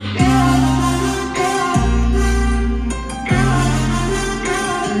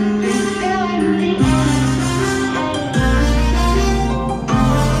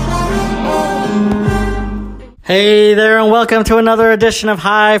Hey there, and welcome to another edition of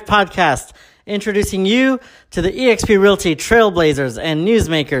Hive Podcast, introducing you to the eXp Realty trailblazers and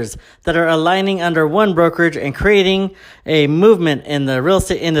newsmakers that are aligning under one brokerage and creating a movement in the real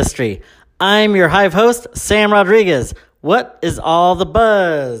estate industry. I'm your Hive host, Sam Rodriguez. What is all the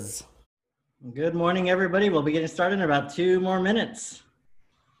buzz? Good morning, everybody. We'll be getting started in about 2 more minutes.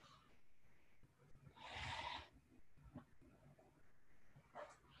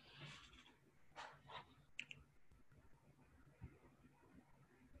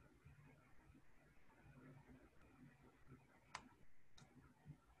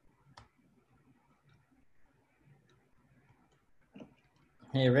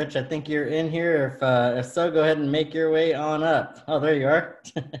 Hey, Rich, I think you're in here. If so, go ahead and make your way on up. Oh, there you are.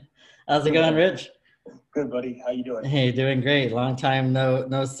 How's it going, Rich? Good, buddy. How you doing? Hey, doing great. Long time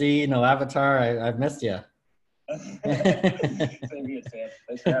no see, no avatar. I've missed you. Same here, Sam.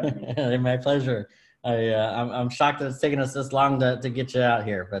 Thanks for having me. My pleasure. I'm shocked that it's taken us this long to get you out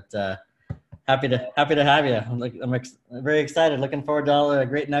here, but happy to have you. I'm very excited. Looking forward to all the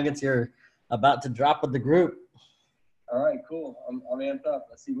great nuggets you're about to drop with the group. All right, cool. I'm amped up.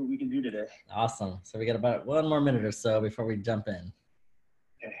 Let's see what we can do today. Awesome. So we got about 1 more minute or so before we jump in.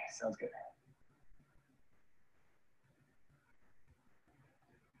 Okay, sounds good.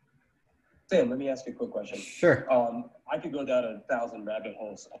 Sam, let me ask you a quick question. Sure. I could go down 1,000 rabbit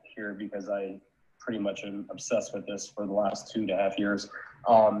holes here because I pretty much am obsessed with this for the last 2.5 years.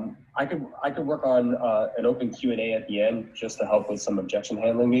 I could work on an open Q&A at the end just to help with some objection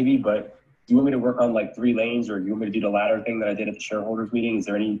handling maybe, but do you want me to work on like 3 lanes, or do you want me to do the latter thing that I did at the shareholders meeting? Is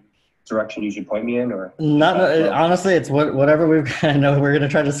there any direction you should point me in, or? Honestly, it's whatever I know. We're going to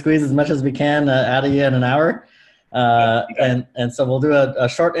try to squeeze as much as we can out of you in an hour. And so we'll do a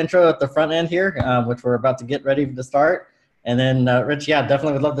short intro at the front end here, which we're about to get ready to start. And then Rich, yeah,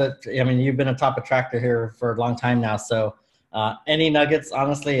 definitely would love to. I mean, you've been a top attractor here for a long time now. So any nuggets,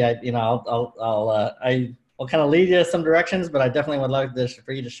 honestly, I'll kind of lead you some directions, but I definitely would love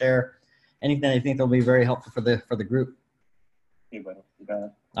for you to share anything that you think will be very helpful for the group. Hey, buddy. You got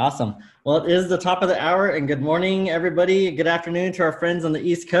it. Awesome. Well, it is the top of the hour, and good morning, everybody. Good afternoon to our friends on the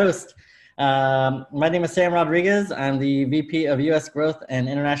East Coast. My name is Sam Rodriguez. I'm the VP of U.S. Growth and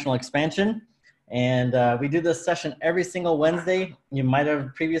International Expansion, and we do this session every single Wednesday. You might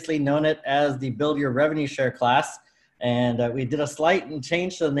have previously known it as the Build Your Revenue Share class, and we did a slight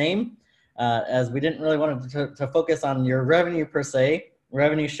change to the name as we didn't really want to focus on your revenue per se.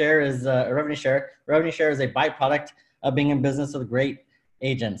 Revenue share is a byproduct of being in business with great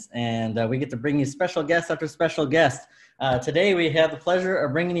agents, and we get to bring you special guests after special guests. Today we have the pleasure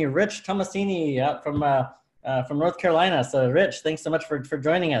of bringing you Rich Tomasini out from North Carolina. So Rich, thanks so much for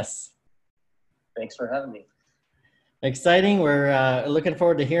joining us. Thanks for having me. Exciting. We're looking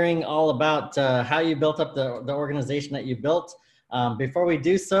forward to hearing all about how you built up the organization that you built. Before we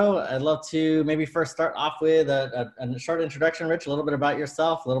do so, I'd love to maybe first start off with a short introduction, Rich, a little bit about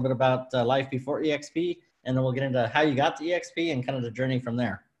yourself, a little bit about life before eXp, and then we'll get into how you got to eXp and kind of the journey from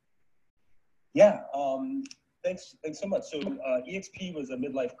there. Yeah, thanks so much. So eXp was a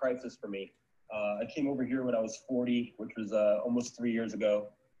midlife crisis for me. I came over here when I was 40, which was almost 3 years ago.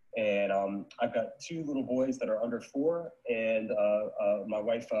 And I've got 2 little boys that are under 4, and my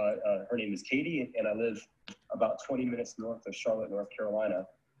wife, her name is Katie, and I live about 20 minutes north of Charlotte, North Carolina.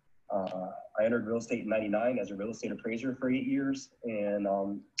 I entered real estate in '99 as a real estate appraiser for 8 years, and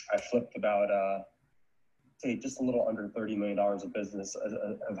I flipped about, say, just a little under $30 million of business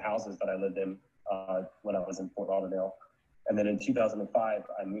of houses that I lived in when I was in Fort Lauderdale. And then in 2005,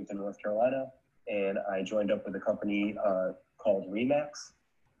 I moved to North Carolina, and I joined up with a company called RE/MAX.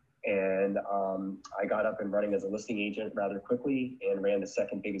 And I got up and running as a listing agent rather quickly and ran the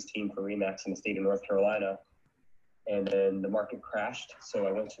 2nd biggest team for RE/MAX in the state of North Carolina. And then the market crashed. So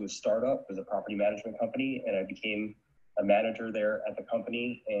I went to a startup as a property management company, and I became a manager there at the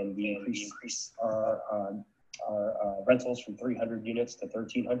company. And we increased our rentals from 300 units to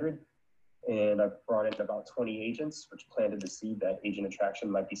 1,300. And I brought in about 20 agents, which planted the seed that agent attraction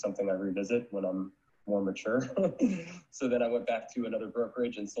might be something I revisit when I'm more mature. So then I went back to another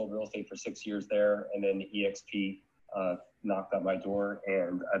brokerage and sold real estate for 6 years there. And then eXp knocked at my door,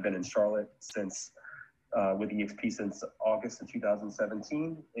 and I've been in Charlotte since with eXp since August of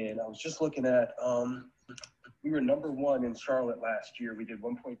 2017. And I was just looking at, we were number 1 in Charlotte last year. We did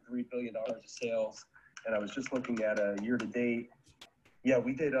 $1.3 billion of sales. And I was just looking at a year to date. Yeah,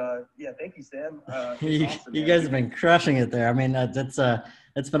 we did. Yeah, thank you, Sam. You awesome, guys have been crushing it there. I mean,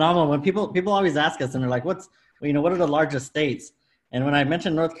 it's phenomenal. When people always ask us, and they're like, what are the largest states? And when I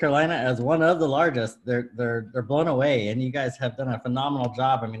mentioned North Carolina as one of the largest, they're blown away. And you guys have done a phenomenal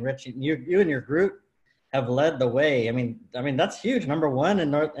job. I mean, Rich, you and your group have led the way. I mean that's huge. Number one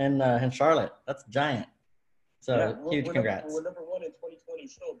in Charlotte. That's giant. Yeah, So huge congrats. we're number one in 2020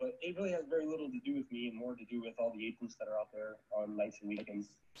 still, but it really has very little to do with me and more to do with all the agents that are out there on nights and weekends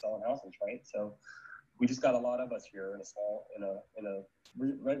selling houses, right? So we just got a lot of us here in a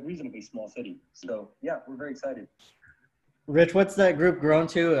reasonably small city. So yeah, we're very excited. Rich, what's that group grown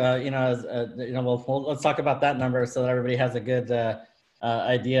to? Let's talk about that number so that everybody has a good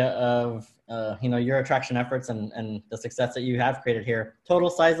idea of your attraction efforts and the success that you have created here. Total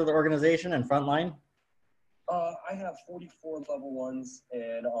size of the organization and frontline. I have 44 level ones,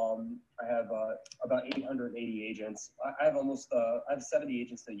 and I have about 880 agents. I have 70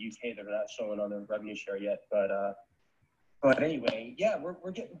 agents in the UK that are not showing on their revenue share yet, but anyway, yeah,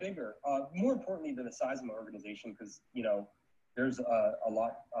 we're getting bigger. More importantly than the size of my organization, because there's a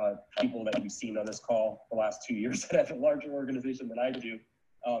lot of people that you've seen on this call the last 2 years that have a larger organization than I do.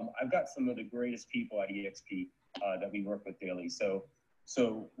 I've got some of the greatest people at EXP that we work with daily. So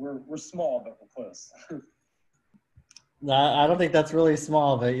we're small, but we're close. I don't think that's really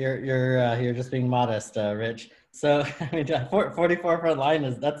small, but you're just being modest, Rich. So I mean, 44 front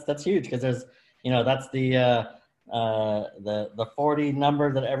line that's huge because there's that's the 40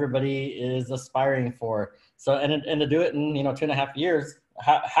 number that everybody is aspiring for. So and to do it in 2.5 years,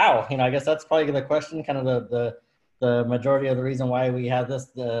 how I guess that's probably the question. Kind of the majority of the reason why we have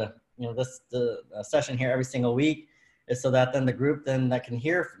this session here every single week is so that then the group that can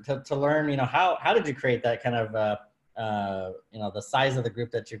hear to learn how did you create that kind of the size of the group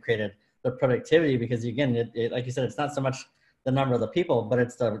that you created, the productivity, because again, it like you said, it's not so much the number of the people, but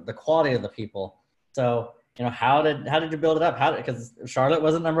it's the quality of the people. So, how did you build it up? Because Charlotte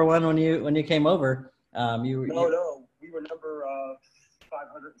wasn't number one when you came over. No, we were number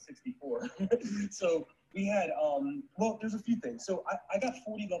 564. So we had, well, there's a few things. So I got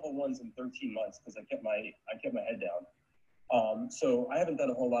 40 level ones in 13 months because I kept my head down. So I haven't done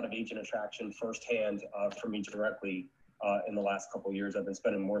a whole lot of agent attraction firsthand for me directly in the last couple of years. I've been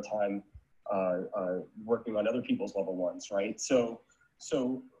spending more time working on other people's level ones, right? So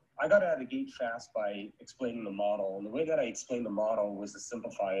I got out of the gate fast by explaining the model. And the way that I explained the model was to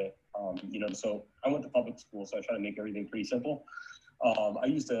simplify it. So I went to public school, so I try to make everything pretty simple. I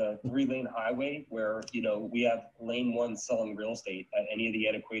used a 3-lane highway where, we have lane 1 selling real estate at any of the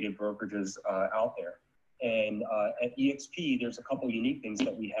antiquated brokerages out there. And at EXP, there's a couple unique things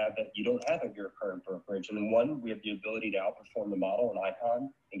that we have that you don't have at your current brokerage. And one, we have the ability to outperform the model and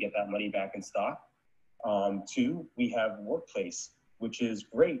Icon and get that money back in stock. 2, we have Workplace, which is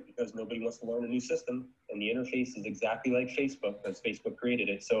great because nobody wants to learn a new system. And the interface is exactly like Facebook because Facebook created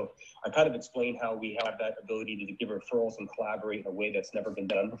it. So I kind of explained how we have that ability to give referrals and collaborate in a way that's never been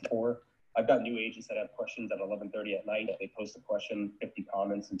done before. I've got new agents that have questions at 11:30 at night. They post a question, 50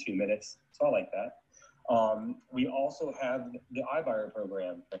 comments in 2 minutes. So I like that. We also have the iBuyer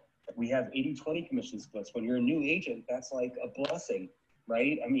program. We have 80-20 commission splits. When you're a new agent, that's like a blessing,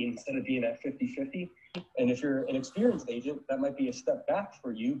 right? I mean, instead of being at 50-50, and if you're an experienced agent, that might be a step back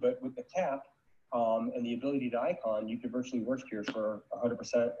for you, but with the cap and the ability to Icon, you could virtually work here for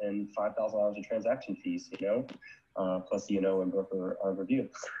 100% and $5,000 in transaction fees, plus and broker review.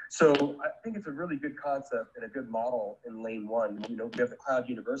 So I think it's a really good concept and a good model in lane 1. We have the Cloud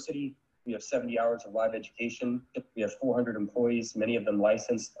University. We have 70 hours of live education. We have 400 employees, many of them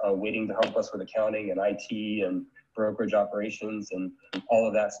licensed, waiting to help us with accounting and IT and brokerage operations and all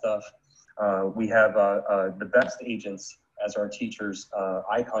of that stuff. We have the best agents as our teachers,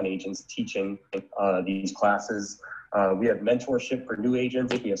 Icon agents teaching these classes. We have mentorship for new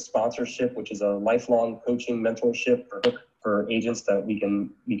agents. We have sponsorship, which is a lifelong coaching mentorship for agents that we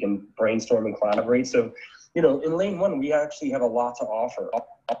can brainstorm and collaborate. So, in lane 1, we actually have a lot to offer.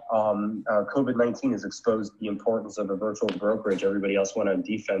 COVID-19 has exposed the importance of a virtual brokerage. Everybody else went on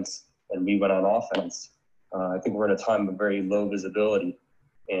defense and we went on offense. I think we're in a time of very low visibility,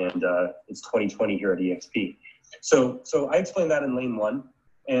 and it's 2020 here at EXP. So I explained that in lane 1.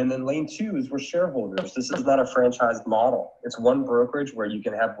 And then lane 2 is we're shareholders. This is not a franchised model. It's one brokerage where you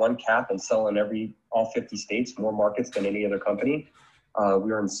can have one cap and sell in all 50 states, more markets than any other company.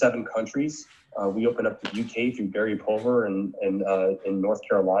 We are in 7 countries. We opened up the UK through Barry Pulver in North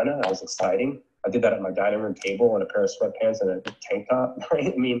Carolina. That was exciting. I did that at my dining room table in a pair of sweatpants and a tank top,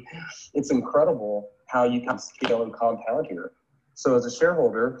 right? I mean, it's incredible how you can scale and compound here. So as a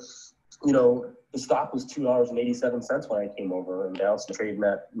shareholder, the stock was $2.87 when I came over, and now it's trading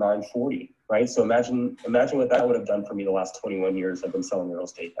at $9.40, right? So imagine what that would have done for me the last 21 years I've been selling real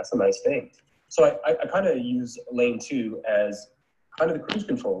estate. That's a nice thing. So I kind of use lane 2 as kind of the cruise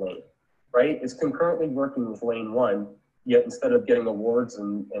control lane, right? It's concurrently working with lane 1, yet instead of getting awards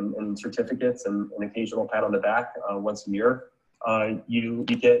and certificates and an occasional pat on the back once a year, you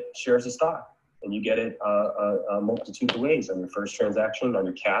get shares of stock. And you get it a multitude of ways: on your first transaction, on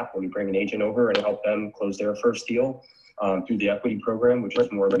your cap, when you bring an agent over and help them close their first deal, through the equity program, which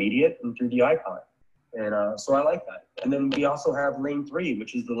is more immediate, and through the icon. And so I like that. And then we also have lane 3,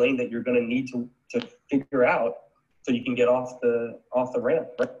 which is the lane that you're going to need to figure out so you can get off the ramp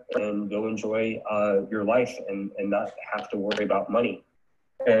and go enjoy your life and not have to worry about money.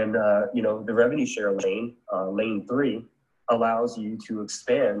 And the revenue share lane, lane 3, allows you to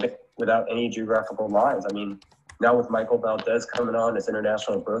expand without any geographical lines. I mean, now with Michael Valdez coming on as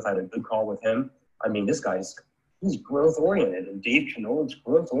international growth, I had a good call with him. I mean, he's growth oriented, and Dave Canole's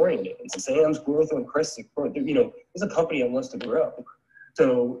growth oriented, and Sam's growth, and Chris is growth. There's a company that wants to grow.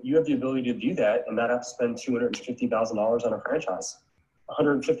 So you have the ability to do that and not have to spend $250,000 on a franchise.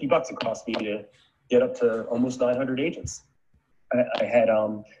 $150 it cost me to get up to almost 900 agents. I had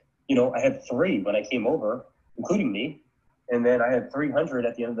 3 when I came over, including me. And then I had 300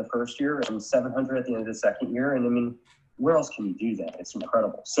 at the end of the first year and 700 at the end of the second year. And I mean, where else can you do that? It's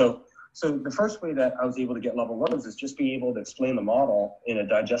incredible. So the first way that I was able to get level 1s is just be able to explain the model in a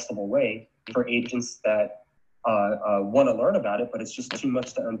digestible way for agents that want to learn about it, but it's just too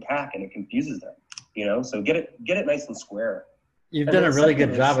much to unpack and it confuses them. So get it nice and square. You've done a really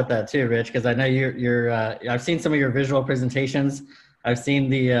good job with that too, Rich, because I know you're I've seen some of your visual presentations. I've seen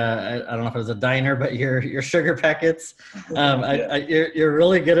the, I don't know if it was a diner, but your sugar packets. You're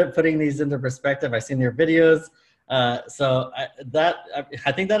really good at putting these into perspective. I've seen your videos. So I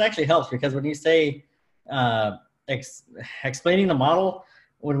think that actually helps, because when you say explaining the model,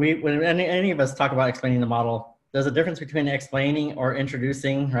 when any of us talk about explaining the model, there's a difference between explaining or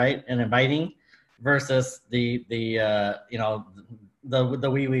introducing, right, and inviting, versus the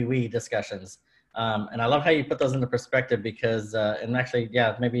we discussions. And I love how you put those into perspective, because and actually,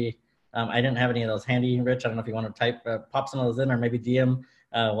 yeah, maybe I didn't have any of those handy, Rich. I don't know if you want to pop some of those in, or maybe DM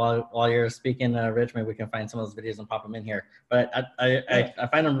while you're speaking, Rich. Maybe we can find some of those videos and pop them in here. But I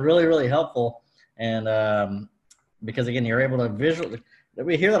find them really, really helpful, and because again, you're able to visually.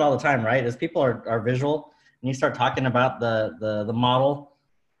 We hear that all the time, right? As people are visual, and you start talking about the model,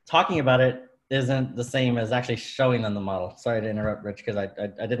 talking about it isn't the same as actually showing them the model. Sorry to interrupt, Rich, because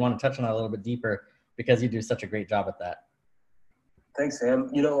I did want to touch on that a little bit deeper, because you do such a great job at that. Thanks, Sam.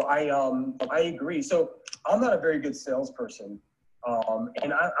 I agree. So I'm not a very good salesperson,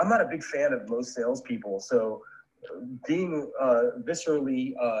 and I'm not a big fan of most salespeople. So being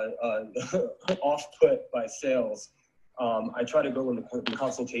viscerally off-put by sales, I try to go into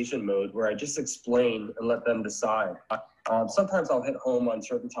consultation mode where I just explain and let them decide. Sometimes I'll hit home on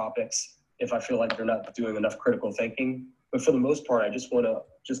certain topics if I feel like they're not doing enough critical thinking. But for the most part, I just want to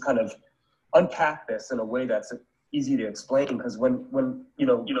just kind of unpack this in a way that's easy to explain. Because when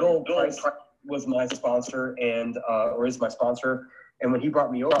Bill Price was my sponsor or is my sponsor, and when he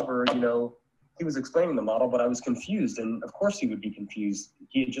brought me over, he was explaining the model, but I was confused. And of course he would be confused.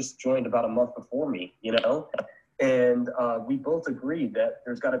 He had just joined about a month before me, and we both agreed that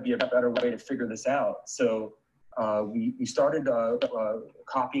there's got to be a better way to figure this out. So we started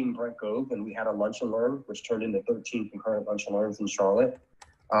copying Brent Gove, and we had a lunch and learn, which turned into 13 concurrent lunch and learns in Charlotte.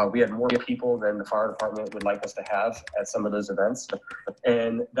 We had more people than the fire department would like us to have at some of those events.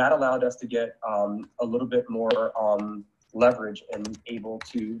 And that allowed us to get a little bit more leverage and able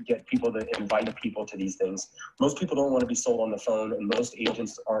to get people to invite people to these things. Most people don't want to be sold on the phone, and most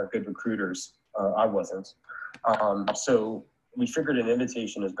agents aren't good recruiters. I wasn't. So we figured an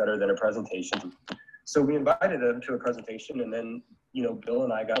invitation is better than a presentation. So we invited them to a presentation, and then, Bill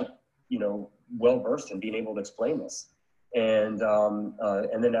and I got, well-versed in being able to explain this. And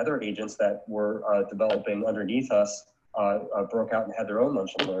then other agents that were developing underneath us broke out and had their own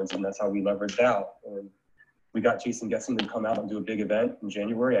lunch and learns, and that's how we leveraged out. And we got Jason Gesson to come out and do a big event in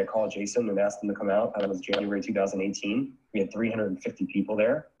January. I called Jason and asked him to come out. That was January 2018. We had 350 people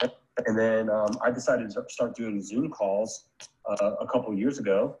there. And then I decided to start doing Zoom calls a couple years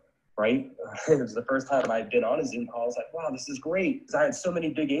ago, right? It was the first time I'd been on a Zoom call. I was like, wow, this is great. Because I had so many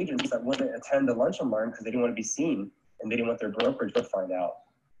big agents that wouldn't attend the lunch and learn because they didn't want to be seen, and they didn't want their brokerage to find out.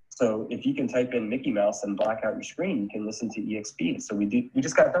 So if you can type in Mickey Mouse and black out your screen, you can listen to EXP. So we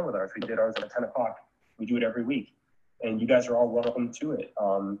just got done with ours. We did ours at 10 o'clock. We do it every week. And you guys are all welcome to it.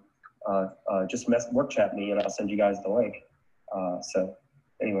 Just work chat me and I'll send you guys the link. So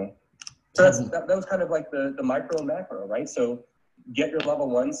anyway, so that was kind of like the micro and macro, right? So get your level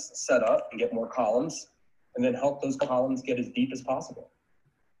ones set up and get more columns, and then help those columns get as deep as possible.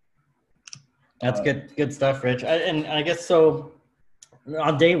 That's good stuff, Rich. And I guess so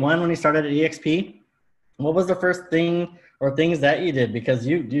on day one when you started at EXP, What was the first thing or things that you did? Because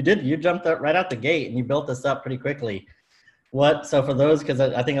you jumped up right out the gate and you built this up pretty quickly. So for those, because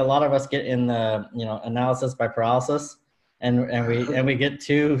I think a lot of us get in the, analysis by paralysis, and we get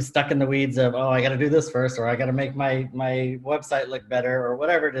too stuck in the weeds of, oh, I got to do this first, or I got to make my website look better, or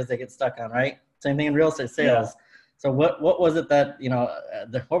whatever it is they get stuck on, right? Same thing in real estate sales. Yeah. So what was it that,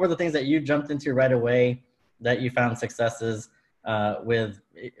 what were the things that you jumped into right away that you found successes with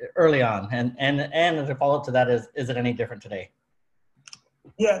early on? And to follow up to that is it any different today?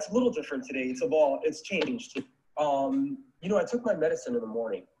 Yeah, it's a little different today. It's changed. I took my medicine in the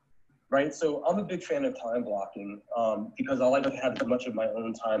morning, right? So I'm a big fan of time blocking because I like to have as much of my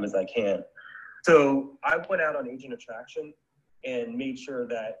own time as I can. So I went out on agent attraction and made sure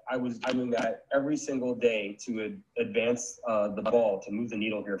that I was doing that every single day to advance the ball, to move the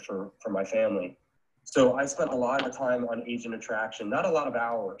needle here for my family. So I spent a lot of time on agent attraction, not a lot of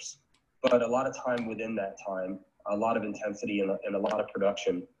hours, but a lot of time within that time, a lot of intensity and a lot of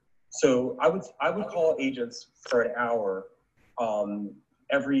production. So I would call agents for an hour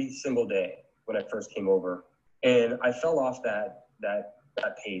every single day when I first came over, and I fell off that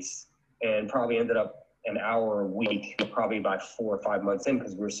pace and probably ended up an hour a week, probably by 4 or 5 months in,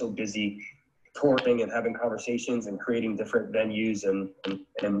 because we were so busy touring and having conversations and creating different venues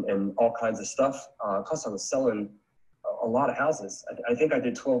and all kinds of stuff. Plus I was selling a lot of houses. I think I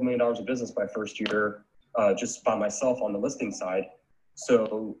did $12 million of business my first year just by myself on the listing side.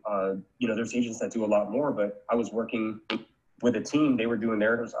 So, there's agents that do a lot more, but I was working with a team. They were doing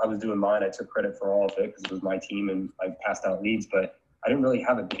theirs. I was doing mine. I took credit for all of it because it was my team and I passed out leads, but I didn't really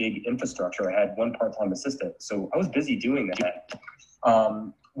have a big infrastructure. I had one part-time assistant. So I was busy doing that.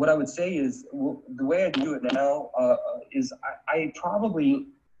 What I would say is the way I do it now is I probably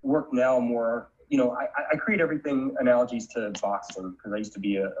work now more, I create everything analogies to boxing because I used to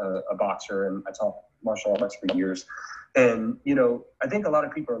be a boxer and I taught martial arts for years. And, I think a lot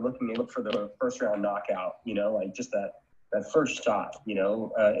of people are looking for the first round knockout, like just that first shot,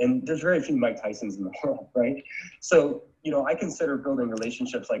 and there's very few Mike Tysons in the world, right? So, I consider building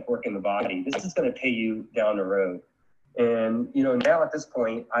relationships like working the body. This is going to pay you down the road. And, now at this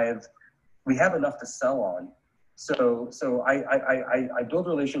point, we have enough to sell on. So I build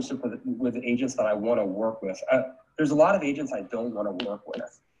relationships with agents that I want to work with. There's a lot of agents I don't want to work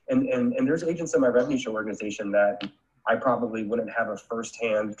with. And there's agents in my revenue show organization that I probably wouldn't have a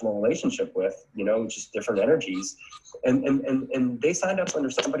firsthand relationship with, just different energies. And they signed up under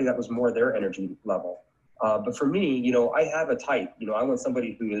somebody that was more their energy level. But for me, I have a type. I want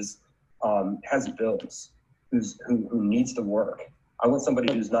somebody who has bills, who needs to work. I want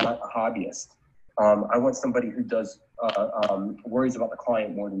somebody who's not a hobbyist. I want somebody who does worries about the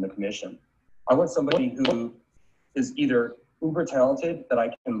client more than the commission. I want somebody who is either uber talented that I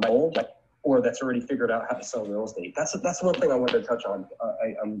can mold, or that's already figured out how to sell real estate. That's one thing I wanted to touch on.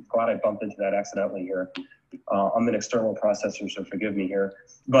 I'm glad I bumped into that accidentally here. I'm an external processor, so forgive me here.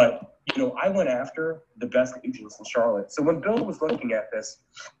 But, I went after the best agents in Charlotte. So when Bill was looking at this,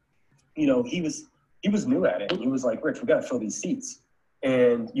 he was new at it. He was like, Rich, we got to fill these seats.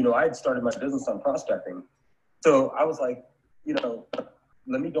 And, I had started my business on prospecting. So I was like,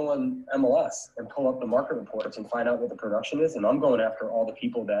 let me go on MLS and pull up the market reports and find out what the production is. And I'm going after all the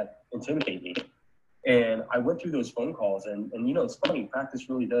people that intimidate me. And I went through those phone calls and it's funny, practice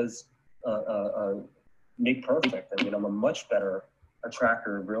really does make perfect. I mean, I'm a much better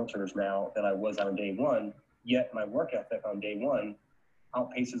attractor of realtors now than I was on day one, yet my work ethic on day one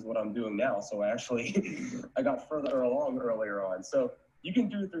outpaces what I'm doing now. So I got further along earlier on. So you can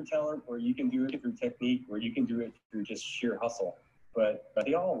do it through talent, or you can do it through technique, or you can do it through just sheer hustle. But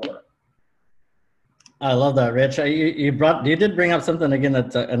they all work. I love that, Rich. You did bring up something again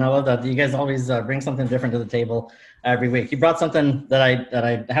and I love that you guys always bring something different to the table every week. You brought something that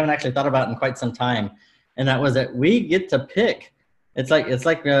I haven't actually thought about in quite some time, and that was that we get to pick. It's like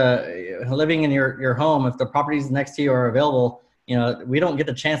living in your home. If the properties next to you are available, we don't get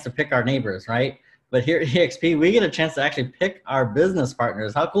the chance to pick our neighbors, right? But here at EXP, we get a chance to actually pick our business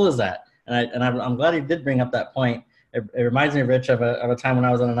partners. How cool is that? And I'm glad you did bring up that point. It reminds me, Rich, of a time when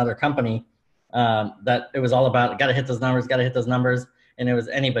I was in another company that it was all about, got to hit those numbers. And it was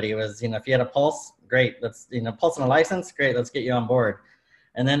anybody. It was, if you had a pulse, great. Let's, pulse and a license, great. Let's get you on board.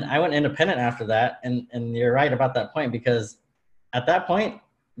 And then I went independent after that. And you're right about that point, because at that point,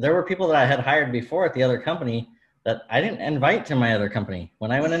 there were people that I had hired before at the other company that I didn't invite to my other company. When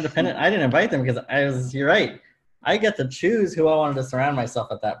I went independent, I didn't invite them because you're right. I get to choose who I wanted to surround myself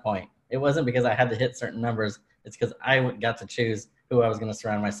at that point. It wasn't because I had to hit certain numbers. It's because I got to choose who I was going to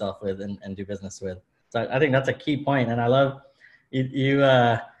surround myself with and do business with. So I think that's a key point. And I love you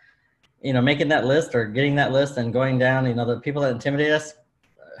making that list or getting that list and going down, the people that intimidate us,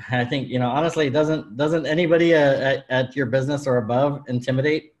 I think, honestly, doesn't anybody at your business or above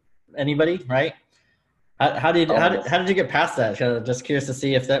intimidate anybody, right? How did you get past that? Just curious to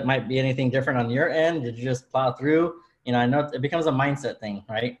see if that might be anything different on your end. Did you just plow through? I know it becomes a mindset thing,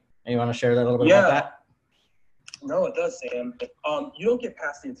 right? You want to share that a little bit about that? No, it does, Sam. You don't get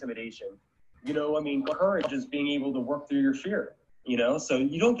past the intimidation. Courage is being able to work through your fear. So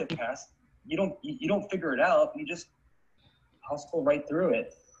you don't get past. You don't figure it out. You just hustle right through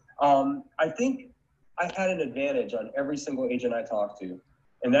it. I think I had an advantage on every single agent I talked to.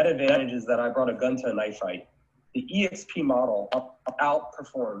 And that advantage is that I brought a gun to a knife fight. The EXP model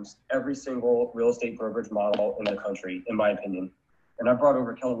outperforms every single real estate brokerage model in the country, in my opinion. And I brought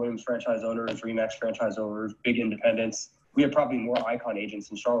over Keller Williams franchise owners, RE/MAX franchise owners, big independents. We have probably more Icon agents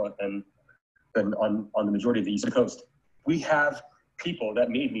in Charlotte than on the majority of the East Coast. We have people that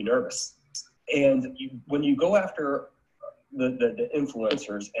made me nervous. And when you go after the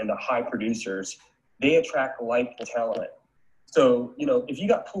influencers and the high producers, they attract like talent. So, if you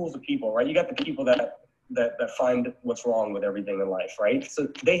got pools of people, right, you got the people that find what's wrong with everything in life, right? So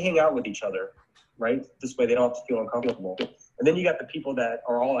they hang out with each other, right? This way they don't have to feel uncomfortable. And then you got the people that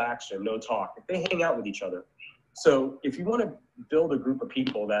are all action, no talk. They hang out with each other. So if you want to build a group of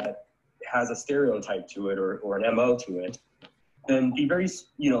people that has a stereotype to it or an MO to it, then be very,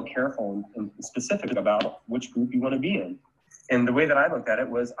 careful and specific about which group you want to be in. And the way that I looked at it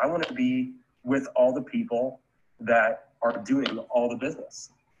was I want to be with all the people that are doing all the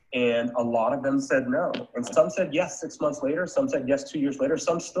business. And a lot of them said no. And some said yes 6 months later, some said yes 2 years later,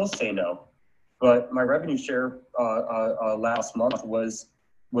 some still say no. But my revenue share last month was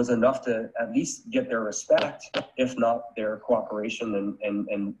enough to at least get their respect, if not their cooperation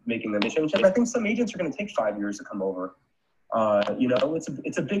and making them change. And I think some agents are going to take 5 years to come over.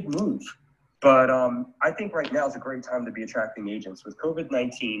 It's a big move. But I think right now is a great time to be attracting agents. With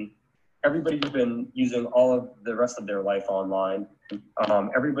COVID-19, everybody's been using all of the rest of their life online.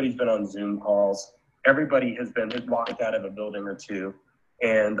 Everybody's been on Zoom calls. Everybody has been locked out of a building or two.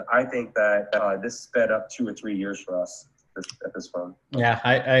 And I think that this sped up 2 or 3 years for us at this firm. Yeah,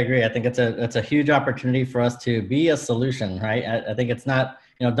 I agree. I think it's a huge opportunity for us to be a solution, right? I think it's not,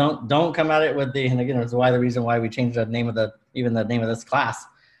 don't come at it with and again, it's the reason why we changed the name of the name of this class.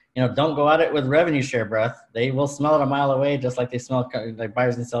 Don't go at it with revenue share breath. They will smell it a mile away, just like they smell, like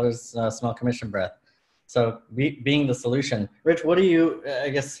buyers and sellers smell commission breath. So being the solution. Rich, what do you,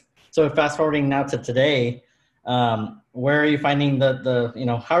 so fast forwarding now to today, where are you finding where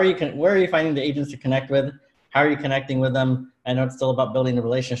are you finding the agents to connect with? How are you connecting with them? I know it's still about building the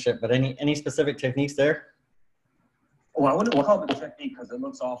relationship, but any specific techniques there? Well, I wouldn't call it a technique because it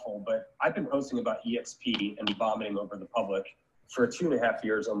looks awful, but I've been posting about EXP and vomiting over the public for 2.5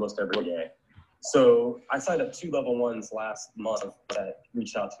 years, almost every day. So I signed up 2 level 1s last month that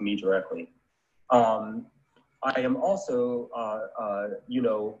reached out to me directly. I am also,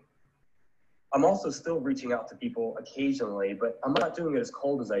 I'm also still reaching out to people occasionally, but I'm not doing it as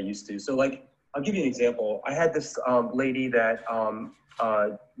cold as I used to. So I'll give you an example. I had this lady that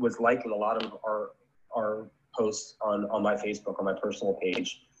was liking a lot of our posts on my Facebook, on my personal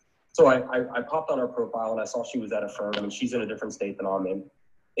page. So I popped on her profile and I saw she was at a firm. I mean, she's in a different state than I'm in.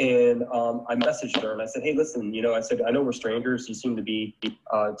 And I messaged her and I said, hey, listen, I know we're strangers. You seem to be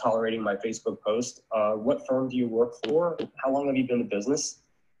tolerating my Facebook post. What firm do you work for? How long have you been in business?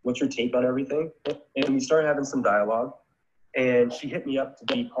 What's your take on everything? And we started having some dialogue. And she hit me up to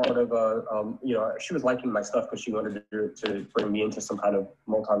be part of she was liking my stuff because she wanted to bring me into some kind of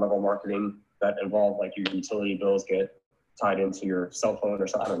multi-level marketing that involved like your utility bills get tied into your cell phone or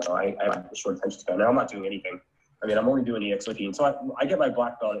something. I don't know. I have a short attention span. Now I'm not doing anything. I mean, I'm only doing EXP. And so I get my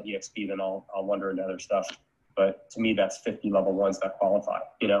black belt at EXP, then I'll wander into other stuff. But to me, that's 50 level 1s that qualify,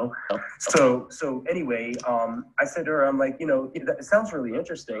 So anyway, I said to her, I'm like, it sounds really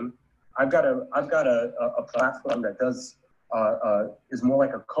interesting. I've got a platform that does is more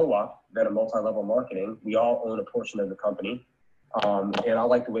like a co-op than a multi-level marketing. We all own a portion of the company. And I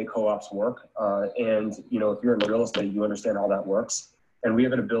like the way co-ops work. And, if you're in real estate, you understand how that works. And we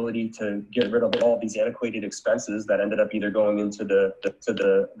have an ability to get rid of all these antiquated expenses that ended up either going into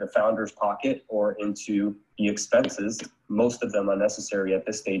the founder's pocket or into the expenses, most of them unnecessary at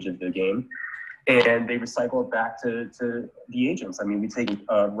this stage of the game. And they recycle it back to the agents. I mean, we take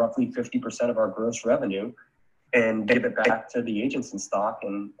roughly 50% of our gross revenue and give it back to the agents in stock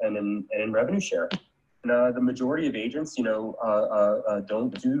and in revenue share. And the majority of agents,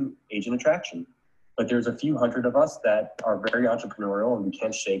 don't do agent attraction. But there's a few hundred of us that are very entrepreneurial and we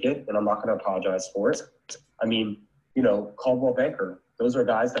can't shake it. And I'm not going to apologize for it. I mean, Coldwell Banker, Those are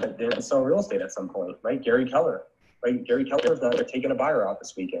guys that didn't sell real estate at some point, right? Gary Keller, right? Gary Keller is not taking a buyer out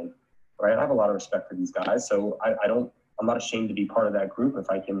this weekend, right? I have a lot of respect for these guys. So I'm not ashamed to be part of that group if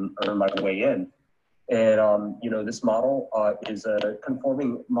I can earn my way in. And, this model is a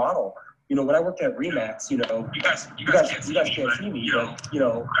conforming model. When I worked at Remax, you guys can't see me, but,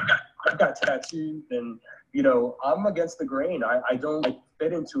 I've got tattoos and, I'm against the grain. I don't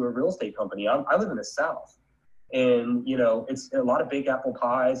fit into a real estate company. I live in the South and, it's a lot of big apple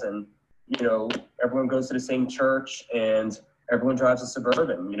pies and, everyone goes to the same church and everyone drives a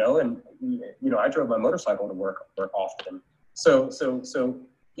Suburban, and, I drove my motorcycle to work often. So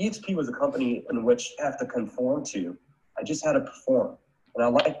EXP was a company in which I have to conform to. I just had to perform, and I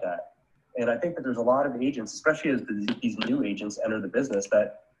like that. And I think that there's a lot of agents, especially as these new agents enter the business,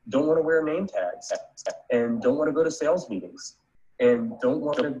 that don't want to wear name tags and don't want to go to sales meetings and don't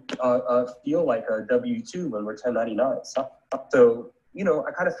want to feel like a W-2 when we're 1099s. So,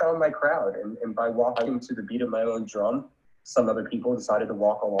 I kind of found my crowd, and by walking to the beat of my own drum, some other people decided to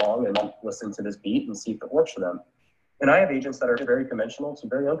walk along and listen to this beat and see if it works for them. And I have agents that are very conventional to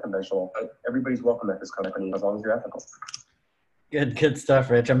very unconventional, but everybody's welcome at this company as long as you're ethical. Good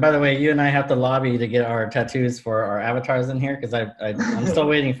stuff, Rich. And by the way, you and I have to lobby to get our tattoos for our avatars in here because I'm still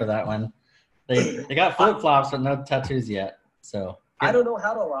waiting for that one. They got flip flops, but no tattoos yet. So I don't know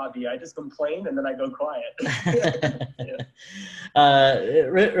how to lobby. I just complain and then I go quiet.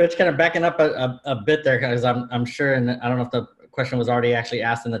 Rich, kind of backing up a bit there because I'm sure, and I don't know if the question was already actually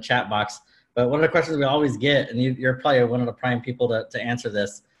asked in the chat box. But one of the questions we always get, and you're probably one of the prime people to answer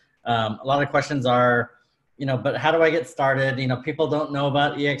this, a lot of questions are, but how do I get started? People don't know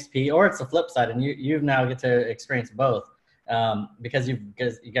about EXP, or it's the flip side, and you now get to experience both because you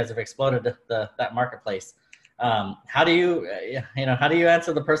guys have exploded that marketplace. How do you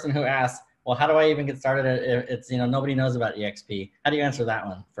answer the person who asks, well, how do I even get started? It's nobody knows about EXP. How do you answer that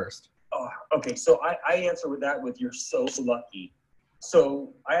one first? Oh, okay, so I answer with that with you're so lucky.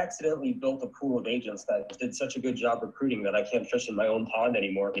 So I accidentally built a pool of agents that did such a good job recruiting that I can't fish in my own pond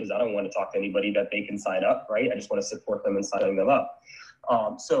anymore because I don't want to talk to anybody that they can sign up, right? I just want to support them in signing them up.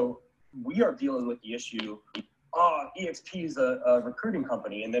 So we are dealing with the issue, EXP is a recruiting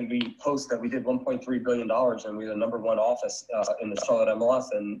company, and then we post that we did $1.3 billion and we're the @1 office in the Charlotte MLS,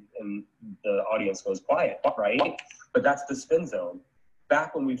 and the audience goes quiet, right? But that's the spin zone.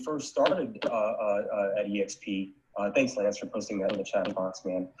 Back when we first started at EXP, thanks, Lance, for posting that in the chat box,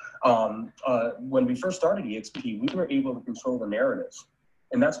 man. When we first started EXP, we were able to control the narrative.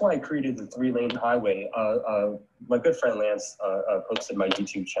 And that's why I created the 3-lane highway. My good friend Lance posted my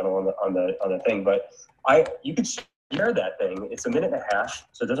YouTube channel on the thing, but you could share that thing. It's 1.5 minutes,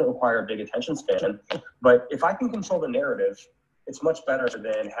 so it doesn't require a big attention span. But if I can control the narrative, it's much better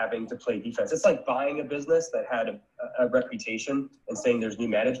than having to play defense. It's like buying a business that had a reputation and saying there's new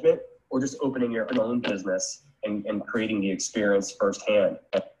management, or just opening your own business and creating the experience firsthand.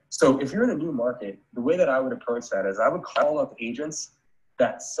 So if you're in a new market, the way that I would approach that is I would call up agents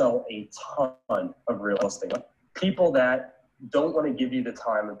that sell a ton of real estate, people that don't want to give you the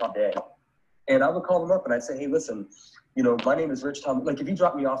time of the day. And I would call them up and I'd say, hey, listen, my name is Rich Tom. Like if you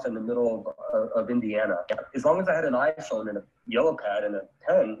drop me off in the middle of Indiana, as long as I had an iPhone and a yellow pad and a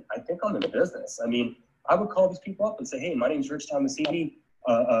pen, I think I'm in business. I mean, I would call these people up and say, hey, my name is Rich Tomasini.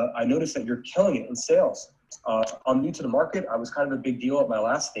 I noticed that you're killing it in sales. I'm new to the market. I was kind of a big deal at my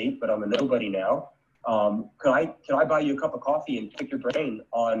last state, but I'm a nobody now. Can I buy you a cup of coffee and pick your brain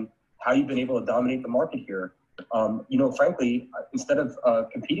on how you've been able to dominate the market here? Frankly, instead of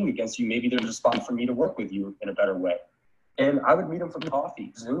competing against you, maybe there's a spot for me to work with you in a better way. And I would meet them for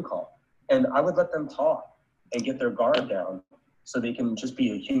coffee, Zoom call, and I would let them talk and get their guard down so they can just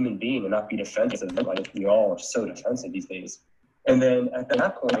be a human being and not be defensive. Like we all are so defensive these days. And then at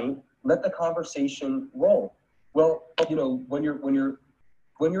that point, let the conversation roll. Well, when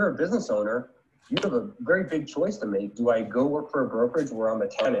you're a business owner, you have a very big choice to make. Do I go work for a brokerage where I'm a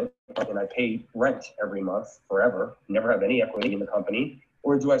tenant and I pay rent every month forever, never have any equity in the company?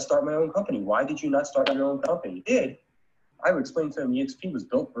 Or do I start my own company? Why did you not start your own company? I would explain to them EXP was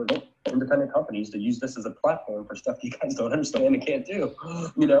built for independent companies to use this as a platform for stuff you guys don't understand and can't do.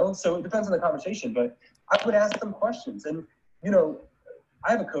 So it depends on the conversation, but I would ask them questions. And,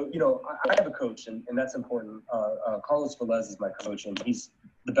 I have a coach, I have a coach, and that's important. Carlos Velez is my coach, and he's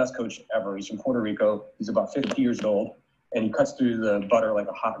the best coach ever. He's from Puerto Rico. He's about 50 years old, and he cuts through the butter like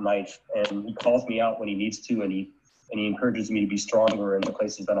a hot knife. And he calls me out when he needs to, and he encourages me to be stronger in the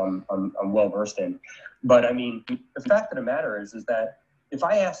places that I'm well versed in. But I mean, the fact of the matter is that if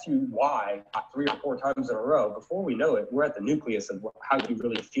I ask you why 3 or 4 times in a row, before we know it, we're at the nucleus of how you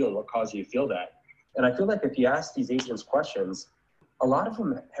really feel and what caused you to feel that. And I feel like if you ask these agents questions, a lot of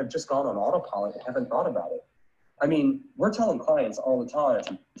them have just gone on autopilot and haven't thought about it. I mean, we're telling clients all the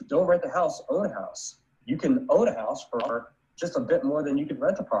time, don't rent a house, own a house. You can own a house for just a bit more than you could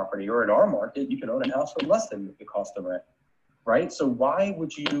rent a property, or in our market, you can own a house for less than the cost of rent, right? So why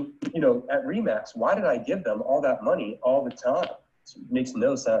would you, at RE/MAX, why did I give them all that money all the time? It makes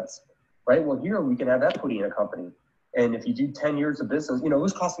no sense, right? Well, here we can have equity in a company. And if you do 10 years of business, it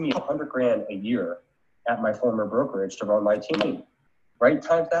was costing me $100,000 a year at my former brokerage to run my team, right?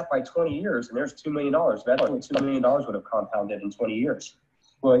 Times that by 20 years, and there's $2 million. That's what $2 million would have compounded in 20 years.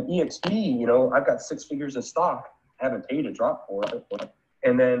 Well, at EXP, I've got 6 figures of stock, haven't paid a drop for it.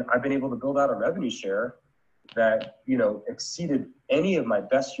 And then I've been able to build out a revenue share that, exceeded any of my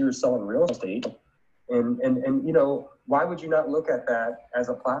best years selling real estate. And why would you not look at that as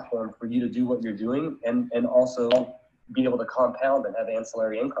a platform for you to do what you're doing and also be able to compound and have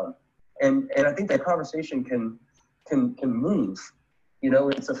ancillary income? And I think that conversation can move.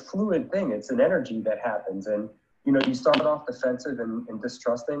 It's a fluid thing. It's an energy that happens. And, you start off defensive and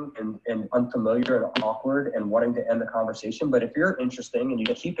distrusting and unfamiliar and awkward and wanting to end the conversation. But if you're interesting and you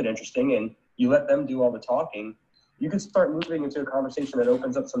keep it interesting and you let them do all the talking, you can start moving into a conversation that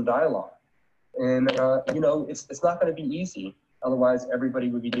opens up some dialogue. And, it's not going to be easy. Otherwise, everybody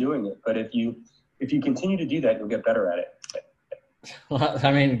would be doing it. But if you continue to do that, you'll get better at it. Well,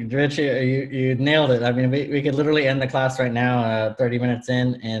 I mean, Rich, you nailed it. I mean, we could literally end the class right now, 30 minutes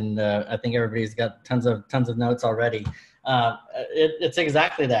in, and I think everybody's got tons of notes already. It's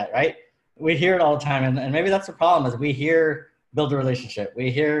exactly that, right? We hear it all the time, and maybe that's the problem is we hear build a relationship. We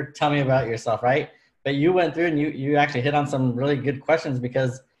hear tell me about yourself, right? But you went through and you actually hit on some really good questions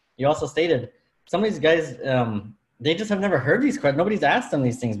because you also stated some of these guys, they just have never heard these questions. Nobody's asked them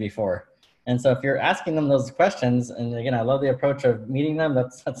these things before. And so if you're asking them those questions, and again, I love the approach of meeting them.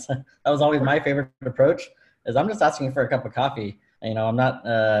 That was always my favorite approach is I'm just asking for a cup of coffee. I'm not,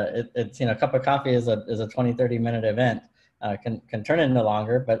 a cup of coffee is a 20, 30 minute event, can turn into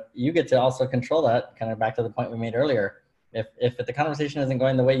longer, but you get to also control that, kind of back to the point we made earlier. If the conversation isn't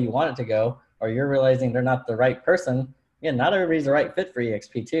going the way you want it to go, or you're realizing they're not the right person, again, not everybody's the right fit for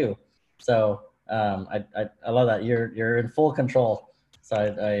EXP too. So I love that you're in full control. So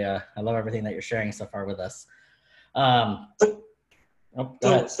I love everything that you're sharing so far with us. So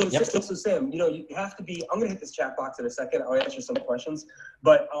Sam, you have to be, I'm going to hit this chat box in a second. I'll answer some questions,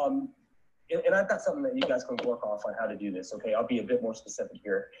 but, and I've got something that you guys can work off on how to do this. Okay. I'll be a bit more specific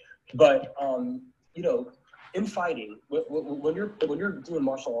here, but, in fighting, when you're doing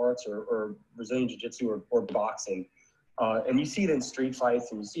martial arts or Brazilian jiu-jitsu or boxing, and you see it in street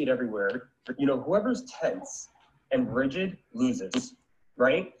fights and you see it everywhere, whoever's tense and rigid loses.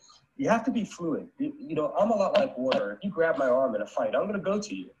 Right? You have to be fluid. I'm a lot like water. If you grab my arm in a fight, I'm going to go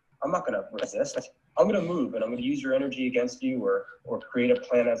to you. I'm not going to resist. I'm going to move, and I'm going to use your energy against you or create a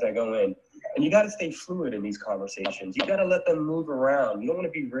plan as I go in. And you got to stay fluid in these conversations. You got to let them move around. You don't want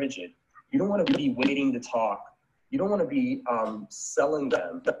to be rigid. You don't want to be waiting to talk. You don't want to be selling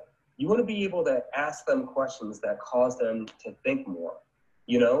them. You want to be able to ask them questions that cause them to think more,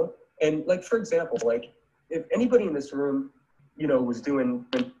 And like, for example, like if anybody in this room was doing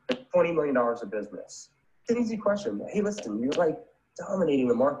 $20 million of business. It's an easy question. Hey, listen, you're like dominating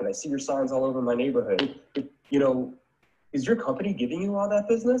the market. I see your signs all over my neighborhood. Is your company giving you all that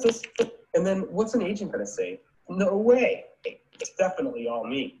business? And then what's an agent going to say? No way. It's definitely all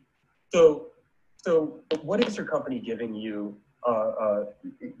me. So what is your company giving you?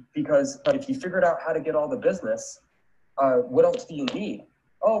 Because if you figured out how to get all the business, what else do you need?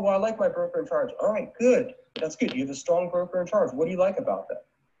 Oh, well, I like my broker in charge. All right, good. That's good. You have a strong broker in charge. What do you like about that?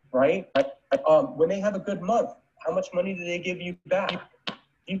 Right? When they have a good month, how much money do they give you back?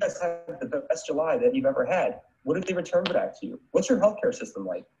 You guys have the best July that you've ever had. What did they return back to you? What's your healthcare system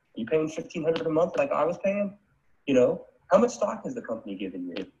like? Are you paying $1,500 a month like I was paying? How much stock is the company giving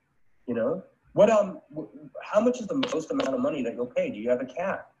you? How much is the most amount of money that you'll pay? Do you have a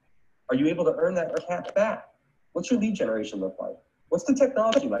cap? Are you able to earn that cap back? What's your lead generation look like? What's the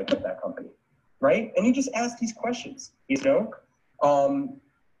technology like at that company? Right? And you just ask these questions,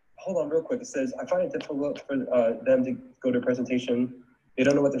 Hold on real quick. It says, I find it difficult for them to go to a presentation. They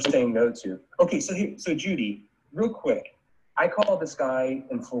don't know what they're saying no to. Okay, so Judy, real quick. I called this guy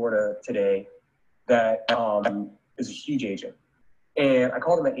in Florida today that is a huge agent. And I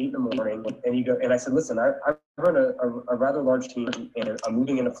called him at 8 in the morning and I said, listen, I run a rather large team and I'm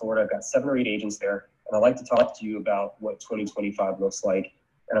moving into Florida. I've got 7 or 8 agents there. And I'd like to talk to you about what 2025 looks like.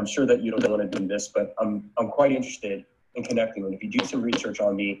 And I'm sure that you don't want to do this, but I'm quite interested in connecting. And if you do some research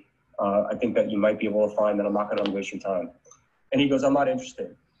on me, I think that you might be able to find that I'm not going to waste your time. And he goes, I'm not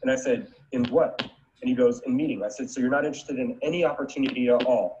interested. And I said, in what? And he goes, in meeting. I said, so you're not interested in any opportunity at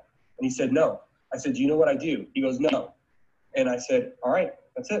all? And he said, no. I said, do you know what I do? He goes, no. And I said, all right,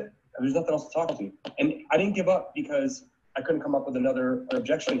 that's it. There's nothing else to talk to. And I didn't give up because I couldn't come up with another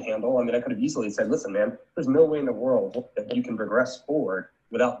objection handle. I mean, I could have easily said, listen, man, there's no way in the world that you can progress forward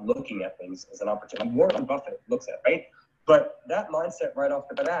without looking at things as an opportunity. Warren Buffett looks at it, right? But that mindset right off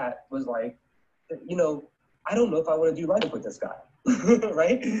the bat was like, you know, I don't know if I want to do life with this guy,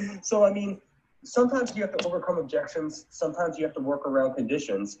 right? So, I mean, sometimes you have to overcome objections. Sometimes you have to work around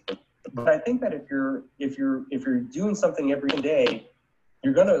conditions. But I think that if you're doing something every day,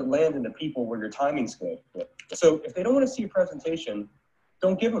 you're going to land into people where your timing's good. So if they don't want to see a presentation,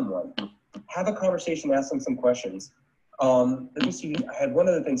 don't give them one. Have a conversation, ask them some questions. Let me see. I had one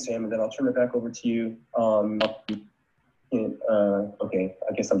other thing, Sam, and then I'll turn it back over to you. Okay,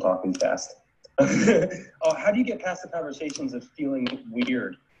 I guess I'm talking fast. How do you get past the conversations of feeling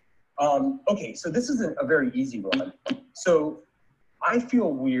weird? Okay, so this is a very easy one. So I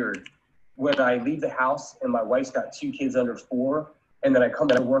feel weird when I leave the house and my wife's got 2 kids under 4, and then I come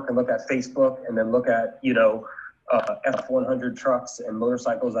to work and look at Facebook and then look at, you know, F100 trucks and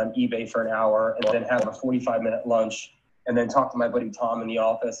motorcycles on eBay for an hour, and then have a 45-minute lunch, and then talk to my buddy Tom in the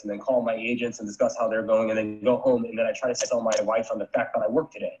office, and then call my agents and discuss how they're going, and then go home, and then I try to sell my wife on the fact that I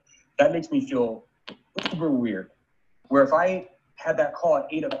work today. That makes me feel super weird. Where if I had that call at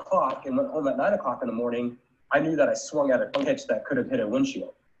 8 o'clock and went home at 9 o'clock in the morning, I knew that I swung at a pitch that could have hit a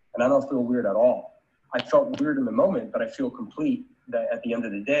windshield. And I don't feel weird at all. I felt weird in the moment, but I feel complete that at the end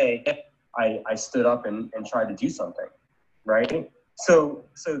of the day, I stood up and tried to do something, right? So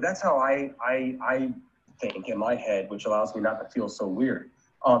that's how I think in my head, which allows me not to feel so weird.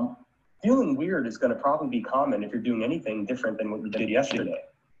 Feeling weird is going to probably be common if you're doing anything different than what you did yesterday.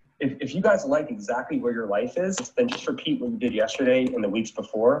 If you guys like exactly where your life is, then just repeat what you did yesterday and the weeks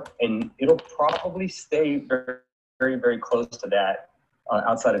before, and it'll probably stay very, very, very close to that,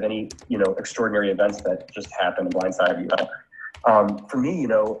 outside of any, you know, extraordinary events that just happen and blindside you. For me, you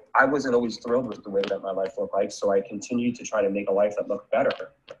know, I wasn't always thrilled with the way that my life looked like, so I continued to try to make a life that looked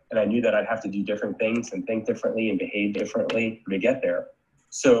better. And I knew that I'd have to do different things and think differently and behave differently to get there.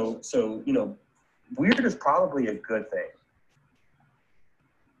 So you know, weird is probably a good thing.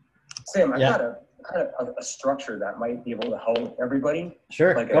 Sam, I've got a structure that might be able to help everybody.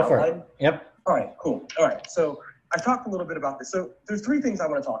 Sure, like go for it. Yep. All right, cool. All right, so I talked a little bit about this. So there's 3 things I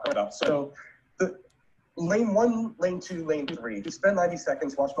want to talk about. So the lane 1, lane 2, lane 3. Just spend 90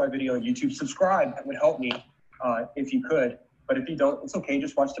 seconds, watch my video on YouTube, subscribe. That would help me if you could. But if you don't, it's okay.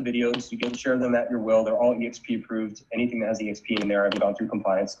 Just watch the videos. You can share them at your will. They're all EXP approved. Anything that has EXP in there, I've gone through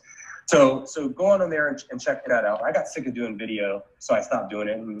compliance. So go on there and check that out. I got sick of doing video, so I stopped doing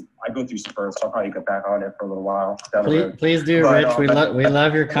it. And I go through spurts, so I'll probably get back on it for a little while. Please do, Rich. We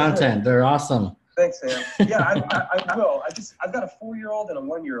love your content. They're awesome. Thanks, Sam. Yeah, I will. I've got a 4-year-old and a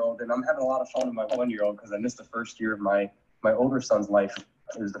 1-year-old, and I'm having a lot of fun with my 1-year-old because I missed the first year of my older son's life.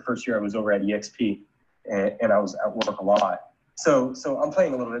 It was the first year I was over at EXP, and I was at work a lot. So I'm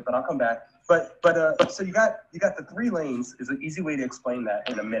playing a little bit, but I'll come back. But so you got the 3 lanes is an easy way to explain that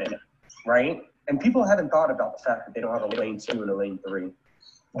in a minute, right? And people haven't thought about the fact that they don't have a lane 2 and a lane 3.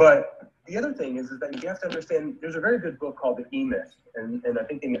 But the other thing is that you have to understand, there's a very good book called The E-Myth, and I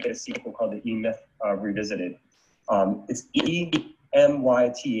think they made a sequel called The E-Myth Revisited. It's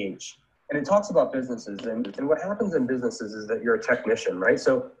E-M-Y-T-H, and it talks about businesses, and what happens in businesses is that you're a technician, right?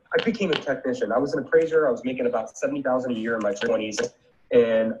 So I became a technician. I was an appraiser. I was making about $70,000 a year in my 20s,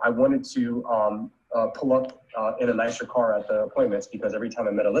 and I wanted to pull up in a nicer car at the appointments because every time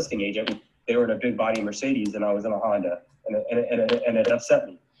I met a listing agent, they were in a big body Mercedes and I was in a Honda, and it upset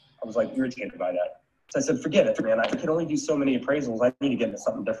me. I was like irritated by that. So I said, forget it, man. I can only do so many appraisals. I need to get into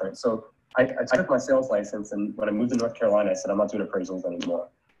something different. So I took my sales license, and when I moved to North Carolina, I said, I'm not doing appraisals anymore,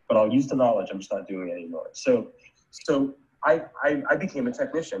 but I'll use the knowledge. I'm just not doing it anymore. So I became a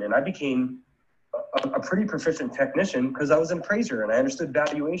technician, and I became a pretty proficient technician because I was an appraiser and I understood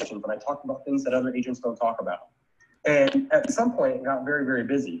valuations and I talked about things that other agents don't talk about. And at some point it got very, very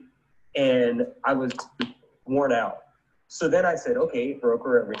busy and I was worn out. So then I said, okay,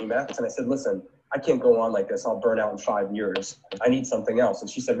 broker at RE/MAX, and I said, listen, I can't go on like this. I'll burn out in 5 years. I need something else. And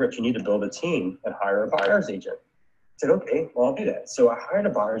she said, Rich, you need to build a team and hire a buyer's agent. I said, okay, well, I'll do that. So I hired a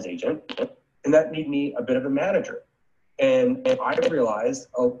buyer's agent, and that made me a bit of a manager. And I realized,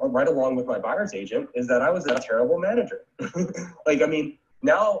 right along with my buyer's agent, is that I was a terrible manager. Like, I mean,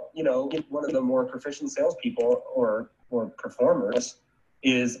 now, you know, one of the more proficient salespeople or performers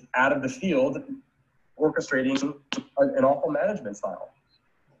is out of the field orchestrating an awful management style.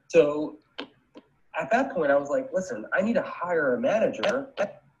 So at that point, I was like, listen, I need to hire a manager,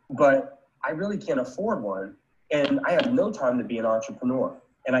 but I really can't afford one. And I have no time to be an entrepreneur.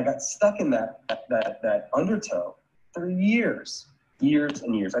 And I got stuck in that undertow for years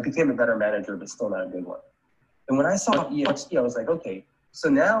and years. I became a better manager, but still not a good one. And when I saw EXP, I was like, okay, so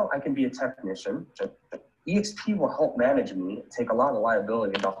now I can be a technician. EXP will help manage me, take a lot of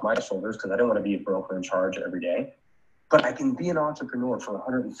liability off my shoulders because I don't want to be a broker in charge every day. But I can be an entrepreneur for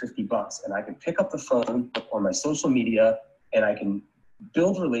 $150 and I can pick up the phone or my social media and I can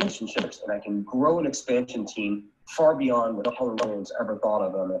build relationships and I can grow an expansion team far beyond what Keller Williams ever thought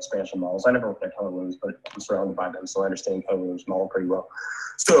of on expansion models. I never worked at Keller Williams, but I'm surrounded by them, so I understand Keller Williams model pretty well.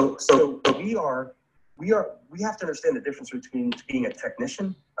 So we have to understand the difference between being a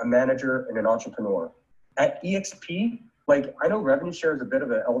technician, a manager, and an entrepreneur. At EXP, like, I know revenue share is a bit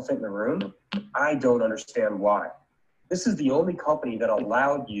of an elephant in the room. I don't understand why. This is the only company that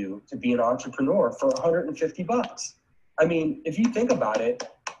allowed you to be an entrepreneur for $150. I mean, if you think about it,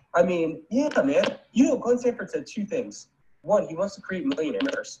 I mean, yeah, man. You know, Glenn Sanford said two things. One, he wants to create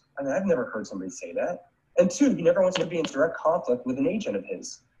millionaires. I mean, I've never heard somebody say that. And two, he never wants to be in direct conflict with an agent of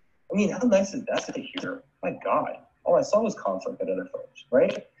his. I mean, how nice is that to hear? My God, all I saw was conflict at other firms,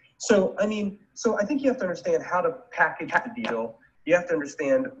 right? So, I mean, I think you have to understand how to package the deal. You have to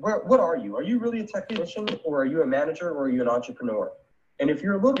understand, what are you? Are you really a technician, or are you a manager, or are you an entrepreneur? And if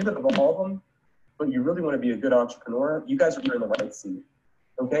you're a little bit of all of them, but you really want to be a good entrepreneur, you guys are in the right seat,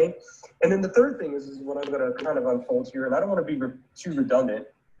 okay? And then the third thing is what I'm going to kind of unfold here, and I don't want to be too redundant,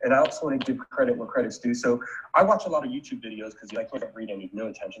 and I also want to give credit where credit's due. So I watch a lot of YouTube videos because I can't read no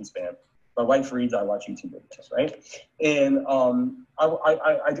attention span. My wife reads, I watch YouTube videos, right? And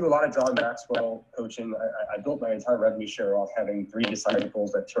I do a lot of John Maxwell coaching. I built my entire revenue share off having 3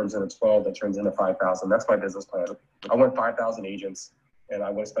 disciples that turns into 12, that turns into 5,000. That's my business plan. I want 5,000 agents, and I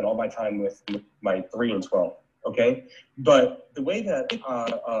want to spend all my time with my 3 and 12, okay? But the way that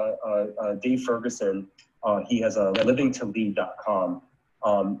Dave Ferguson, he has a livingtolead.com,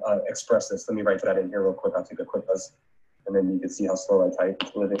 express this. Let me write that in here real quick. I'll take a quick buzz. And then you can see how slow I type,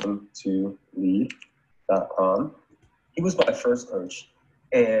 livingtolead.com. He was my first coach,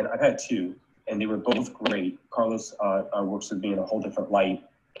 and I've had 2, and they were both great. Carlos works with me in a whole different light,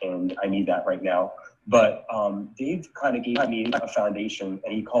 and I need that right now. But Dave kind of gave me a foundation,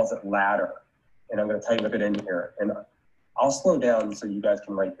 and he calls it ladder. And I'm going to type it in here. And I'll slow down so you guys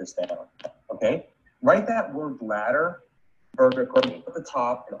can write this down, okay? Write that word ladder vertically at the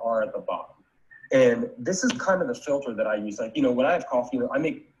top and R at the bottom. And this is kind of the filter that I use. Like, you know, when I have coffee, I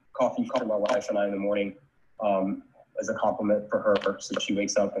make coffee for my wife and I in the morning as a compliment for her, so she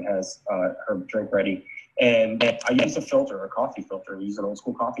wakes up and has her drink ready. And I use a filter, a coffee filter. We use an old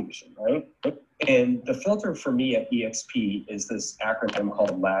school coffee machine, right? And the filter for me at EXP is this acronym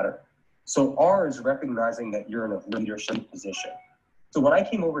called ladder. So R is recognizing that you're in a leadership position. So when I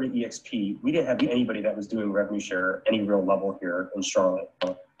came over to EXP, we didn't have anybody that was doing revenue share any real level here in Charlotte.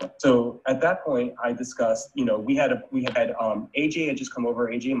 So at that point, I discussed, you know, we had AJ had just come over,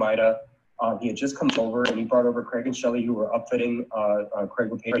 AJ Maida. He had just come over, and he brought over Craig and Shelly, who were upfitting,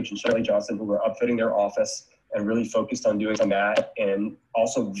 Craig LePage and Shelly Johnson, who were upfitting their office and really focused on doing that, and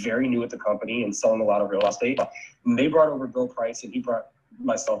also very new at the company and selling a lot of real estate. And they brought over Bill Price, and he brought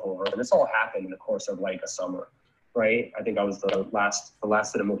myself over, and this all happened in the course of like a summer, right? I think I was the last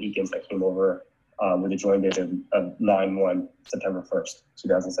of the Mohicans that came over with a joint date of 9/1, September 1st,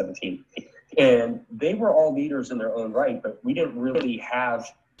 2017. And they were all leaders in their own right, but we didn't really have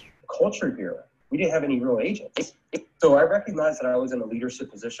culture here. We didn't have any real agents. So I recognized that I was in a leadership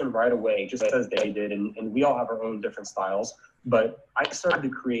position right away, just as they did, and we all have our own different styles. But I started to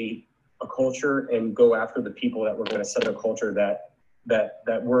create a culture and go after the people that were going to set a culture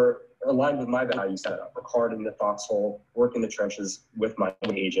that were aligned with my value setup. Work hard in the foxhole, work in the trenches with my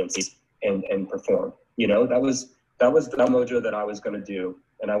agents, and perform. You know, that was the mojo that I was going to do,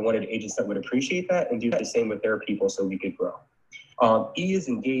 and I wanted agents that would appreciate that and do the same with their people so we could grow. E is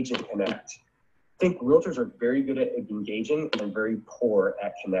engage and connect. I think realtors are very good at engaging and very poor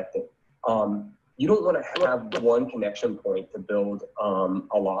at connecting. You don't want to have one connection point to build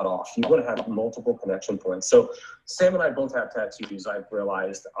a lot off. You want to have multiple connection points. So Sam and I both have tattoos. I've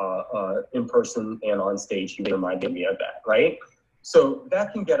realized in person and on stage. He reminded me of that, right? So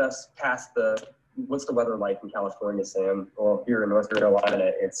that can get us past what's the weather like in California, Sam? Well, here in North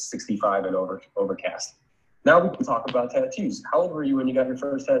Carolina, it's 65 and overcast. Now we can talk about tattoos. How old were you when you got your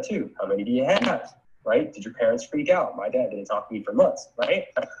first tattoo? How many do you have, right? Did your parents freak out? My dad didn't talk to me for months, right?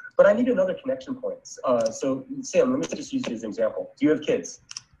 But I need another connection point. So Sam, let me just use you as an example. Do you have kids?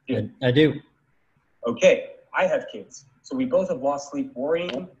 I do. Okay, I have kids. So we both have lost sleep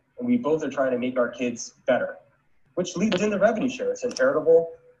worrying, and we both are trying to make our kids better, which leads into revenue share. It's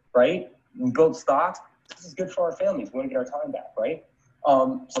inheritable, right? we build stocks. This is good for our families. We want to get our time back, right?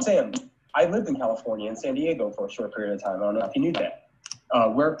 Sam, I lived in California and San Diego for a short period of time. I don't know if you knew that.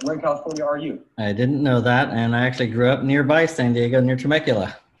 Where in California are you? I didn't know that, and I actually grew up nearby San Diego, near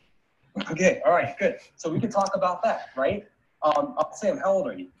Temecula. Okay, all right, good. So we could talk about that, right? Sam, how old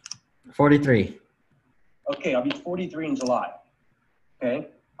are you? 43. Okay, I'll be 43 in July. Okay,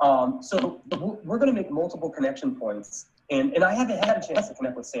 so we're going to make multiple connection points, and I haven't had a chance to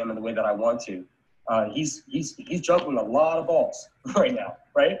connect with Sam in the way that I want to. He's juggling a lot of balls right now,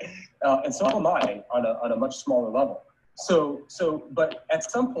 right? And so am I on a much smaller level. But at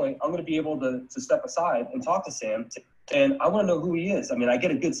some point, I'm going to be able to step aside and talk to Sam, and I want to know who he is. I mean, I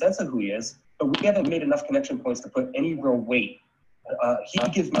get a good sense of who he is, but we haven't made enough connection points to put any real weight. He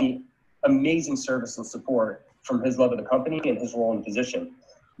gives me amazing service and support from his love of the company and his role and position.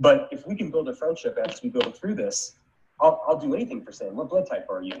 But if we can build a friendship as we go through this, I'll do anything for Sam. What blood type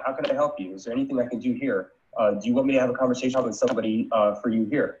are you? How can I help you? Is there anything I can do here? Do you want me to have a conversation with somebody for you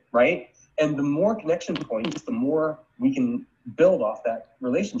here, right? And the more connection points, the more we can build off that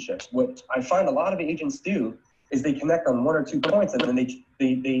relationship. What I find a lot of agents do is they connect on 1 or 2 points, and then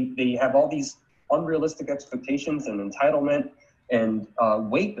they have all these unrealistic expectations and entitlement and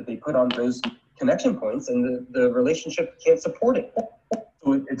weight that they put on those connection points, and the relationship can't support it.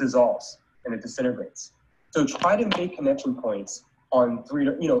 So it dissolves and it disintegrates. So try to make connection points on 3,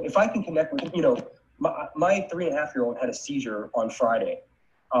 if I can connect with, my 3.5-year-old had a seizure on Friday.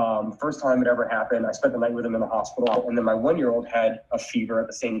 First time it ever happened. I spent the night with him in the hospital, and then my 1-year-old had a fever at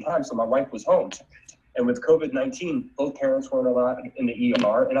the same time, so my wife was home. And with COVID-19, both parents weren't allowed in the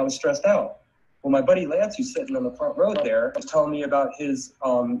ER, and I was stressed out. Well, my buddy Lance, who's sitting on the front row there, was telling me about his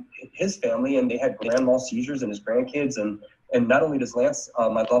family, and they had grand mal seizures and his grandkids, and not only does Lance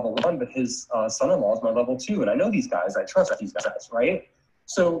my level 1, but his son-in-law is my level 2, and I know these guys, I trust these guys, right?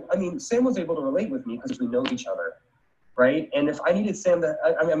 So, I mean, Sam was able to relate with me because we know each other, right? And if I needed Sam to,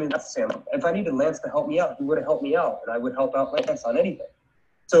 that's Sam, if I needed Lance to help me out, he would have helped me out, and I would help out Lance on anything.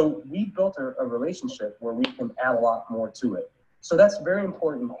 So we built a relationship where we can add a lot more to it. So that's a very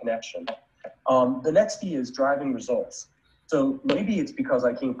important connection. The next key is driving results. So maybe it's because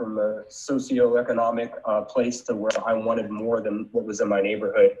I came from a socioeconomic place to where I wanted more than what was in my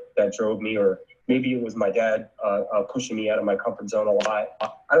neighborhood that drove me, or maybe it was my dad pushing me out of my comfort zone a lot.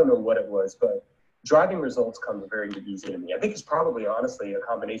 I don't know what it was, but driving results comes very easy to me. I think it's probably honestly a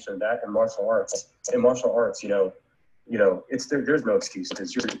combination of that and martial arts. In martial arts, there's no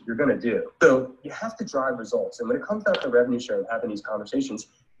excuses. You're going to do. So you have to drive results. And when it comes down to revenue share and having these conversations,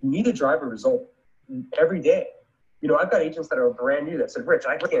 you need to drive a result every day. I've got agents that are brand new that said, Rich,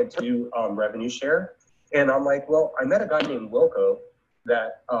 I can't do revenue share. And I'm like, well, I met a guy named Wilco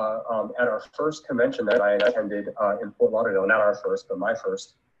that at our first convention that I attended in Fort Lauderdale, not our first, but my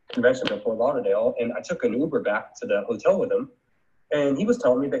first convention in Fort Lauderdale. And I took an Uber back to the hotel with him. And he was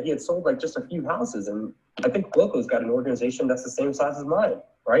telling me that he had sold like just a few houses. And I think Wilco's got an organization that's the same size as mine,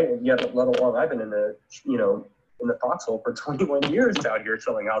 right? And yet, let alone I've been in the foxhole for 21 years out here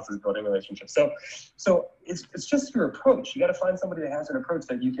selling houses, building relationships. So it's just your approach. You got to find somebody that has an approach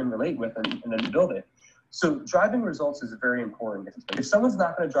that you can relate with and then build it. So driving results is very important. If someone's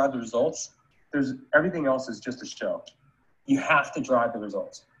not going to drive the results, everything else is just a show. You have to drive the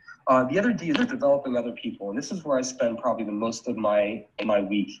results. The other D is developing other people. And this is where I spend probably the most of my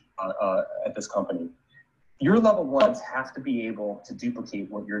week at this company. Your level 1s have to be able to duplicate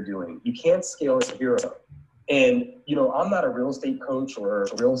what you're doing. You can't scale as a hero. And, I'm not a real estate coach or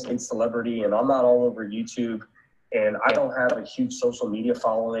a real estate celebrity, and I'm not all over YouTube, and I don't have a huge social media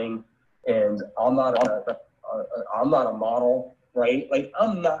following, and I'm not a model, right? Like,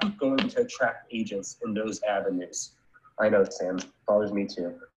 I'm not going to attract agents in those avenues. I know, Sam, bothers me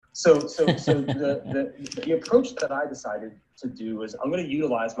too. So the approach that I decided to do is I'm going to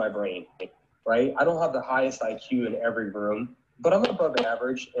utilize my brain, right? I don't have the highest IQ in every room, but I'm above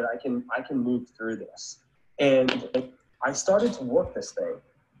average, and I can move through this. And I started to work this thing.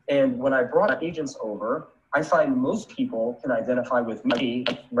 And when I brought agents over, I find most people can identify with me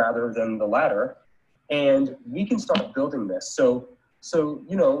rather than the latter. And we can start building this. So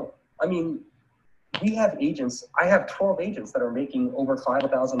we have agents. I have 12 agents that are making over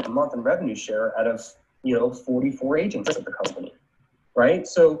 $5,000 a month in revenue share out of, 44 agents at the company, right?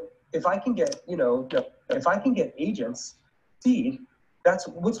 So if I can get, agents, that's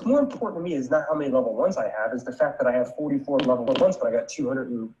what's more important to me is not how many level 1s I have, is the fact that I have 44 level 1s, but I got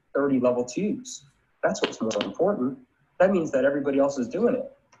 230 level 2s. That's what's more important. That means that everybody else is doing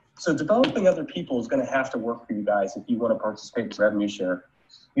it. So developing other people is going to have to work for you guys if you want to participate in revenue share.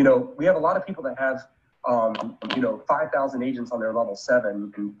 We have a lot of people that have 5,000 agents on their level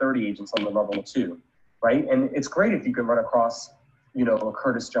 7 and 30 agents on the level 2, right? And it's great if you can run across, a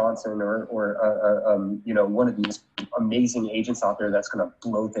Curtis Johnson or one of these amazing agents out there that's going to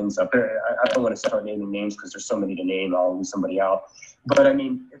blow things up. I don't want to start naming names because there's so many to name. I'll lose somebody out. But I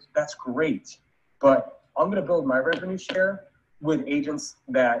mean, that's great. But I'm going to build my revenue share with agents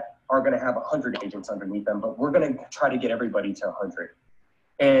that are going to have 100 agents underneath them, but we're going to try to get everybody to 100.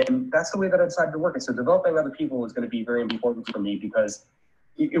 And that's the way that I decided to work it. So developing other people was going to be very important for me because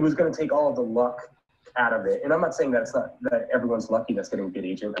it was going to take all of the luck out of it. And I'm not saying that it's not that everyone's lucky that's getting a good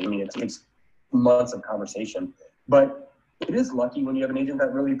agent. I mean, it takes months of conversation, but it is lucky when you have an agent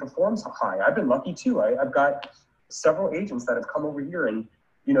that really performs high. I've been lucky too. I've got several agents that have come over here and,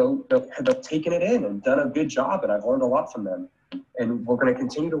 have taken it in and done a good job. And I've learned a lot from them. And we're going to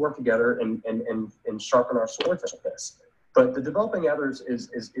continue to work together and sharpen our swords at this. But the developing others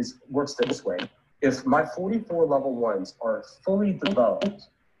works this way. If my 44 level 1s are fully developed,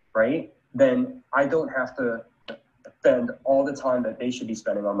 right, then I don't have to spend all the time that they should be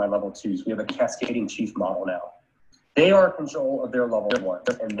spending on my level 2s. We have a cascading chief model now. They are in control of their level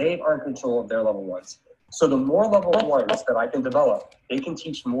 1s, and they are in control of their level 1s. So the more level 1s that I can develop, they can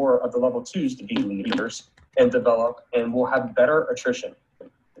teach more of the level 2s to be leaders and develop, and we'll have better attrition.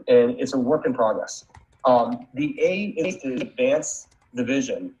 And it's a work in progress. The A is to advance the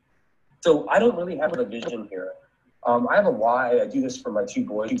vision. So I don't really have a vision here. I have a why. I do this for my 2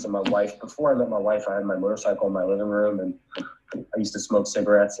 boys and my wife. Before I met my wife, I had my motorcycle in my living room, and I used to smoke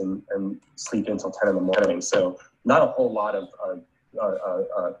cigarettes and sleep until 10 in the morning. So not a whole lot of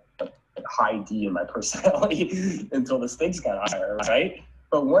high D in my personality until the stakes got higher, right?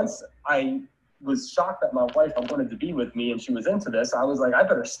 But once I was shocked that my wife wanted to be with me and she was into this, I was like, I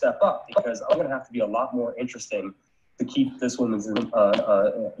better step up because I'm going to have to be a lot more interesting to keep this woman's,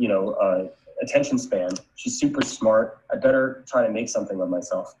 attention span. She's super smart. I better try to make something of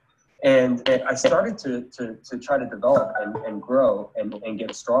myself. And I started to try to develop and grow and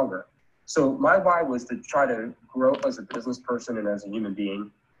get stronger. So my why was to try to grow as a business person and as a human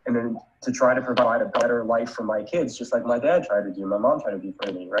being, and then to try to provide a better life for my kids, just like my dad tried to do, my mom tried to do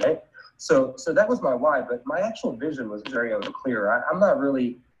for me, right? So that was my why, but my actual vision was very unclear. I'm not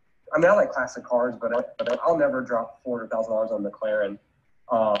really, I like classic cars, but I'll never drop $400,000 on McLaren.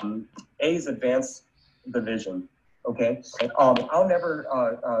 A is advance the vision, okay? I'll never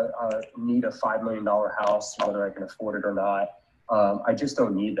need a $5 million house, whether I can afford it or not. I just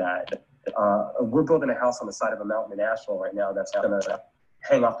don't need that. We're building a house on the side of a mountain in Asheville right now that's gonna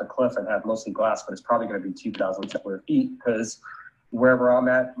hang off the cliff and have mostly glass, but it's probably gonna be 2,000 square feet because wherever I'm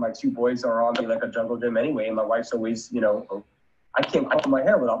at, my 2 boys are on me like a jungle gym anyway, and my wife's always, I can't comb my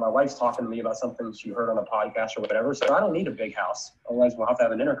hair without my wife's talking to me about something she heard on a podcast or whatever, so I don't need a big house. Otherwise, we'll have to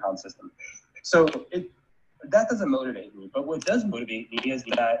have an intercom system. So that doesn't motivate me, but what does motivate me is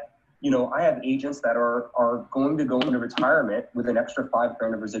that, I have agents that are going to go into retirement with an extra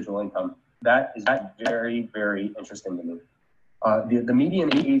 $5,000 of residual income. That is very, very interesting to me. The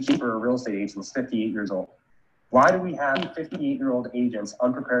median age for a real estate agent is 58 years old. Why do we have 58-year-old agents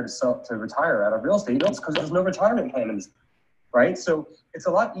unprepared to retire out of real estate? It's because there's no retirement plan in this, right? So it's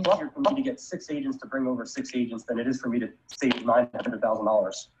a lot easier for me to get 6 agents to bring over 6 agents than it is for me to save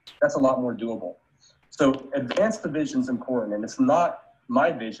 $900,000. That's a lot more doable. So advance the vision is important, and it's not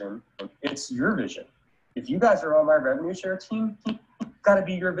my vision, it's your vision. If you guys are on my revenue share team, it's got to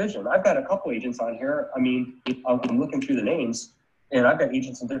be your vision. I've got a couple agents on here. I mean, I'm looking through the names, and I've got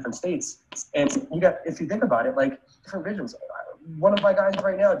agents in different states. And if you think about it, like different visions. One of my guys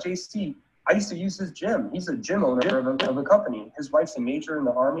right now, JC, I used to use his gym. He's a gym owner of a company. His wife's a major in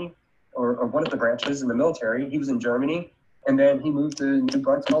the Army or one of the branches in the military. He was in Germany, and then he moved to New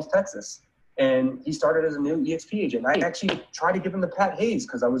Braunfels, Texas. And he started as a new EXP agent. I actually tried to give him the Pat Hayes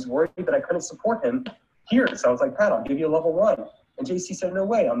because I was worried that I couldn't support him here. So I was like, Pat, I'll give you a level 1. And JC said, no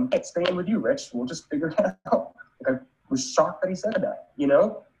way, I'm staying with you, Rich. We'll just figure it out. Like, I was shocked that he said that,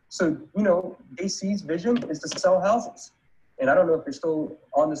 So, JC's vision is to sell houses. And I don't know if you're still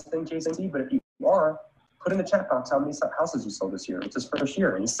on this thing, JC, but if you are, put in the chat box how many houses you sold this year. It's his first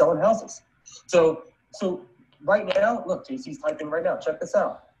year, and he's selling houses. So right now, look, JC's typing right now. Check this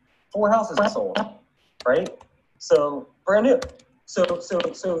out. 4 houses sold, right? So brand new. So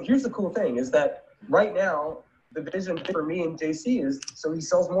here's the cool thing is that right now, the vision for me and JC is so he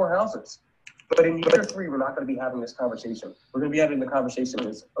sells more houses. But in year 3, we're not going to be having this conversation. We're going to be having the conversation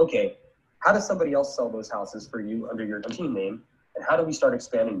is, okay, how does somebody else sell those houses for you under your team name? And how do we start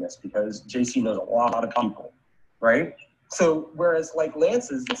expanding this? Because JC knows a lot of people, right? So whereas like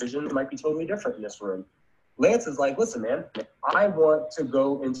Lance's vision might be totally different in this room. Lance is like, listen, man, I want to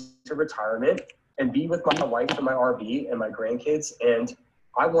go into retirement and be with my wife and my RV and my grandkids. And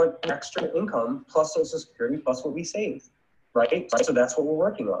I want extra income plus Social Security plus what we save, right? So that's what we're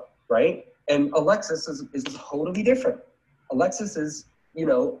working on, right? And Alexis is totally different. Alexis is, you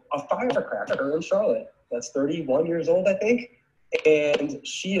know, a firecracker in Charlotte that's 31 years old, I think. And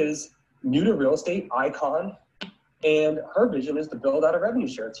she is new to real estate, icon. And her vision is to build out a revenue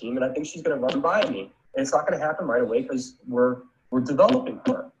share team. And I think she's going to run by me. And it's not going to happen right away because we're developing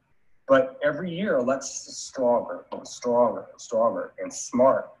her. But every year, Alexis is stronger and stronger and stronger and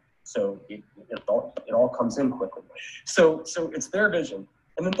smart. So it all comes in quickly. So it's their vision.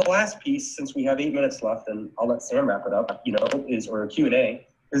 And then the last piece, since we have 8 minutes left, and I'll let Sam wrap it up, you know, or Q&A,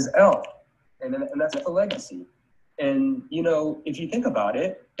 is L. And that's the legacy. And, you know, if you think about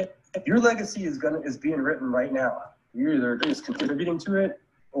it, your legacy is being written right now. You're either just contributing to it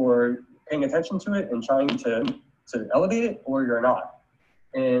or paying attention to it and trying to elevate it, or you're not.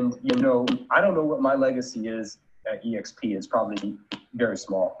 And, you know, I don't know what my legacy is at EXP. It's probably very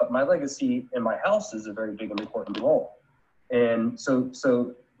small. But my legacy in my house is a very big and important role. And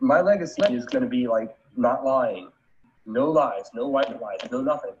so my legacy is going to be like not lying, no lies, no white lies, no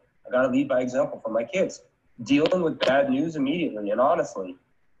nothing. I got to lead by example for my kids. Dealing with bad news immediately and honestly,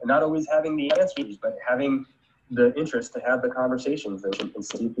 and not always having the answers, but having the interest to have the conversations and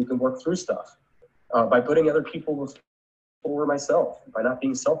see if we can work through stuff. By putting other people before myself, by not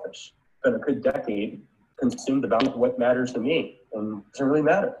being selfish. Spent a good decade consumed about what matters to me, and it doesn't really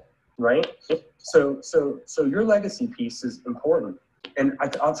matter, right? So your legacy piece is important. And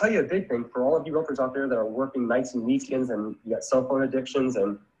I'll tell you a big thing for all of you realtors out there that are working nights and weekends, and you got cell phone addictions,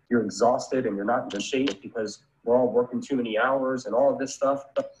 and you're exhausted, and you're not in good shape because we're all working too many hours and all of this stuff.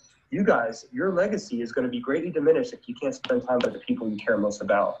 You guys, your legacy is going to be greatly diminished if you can't spend time with the people you care most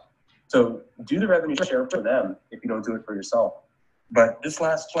about. So do the revenue share for them if you don't do it for yourself. But this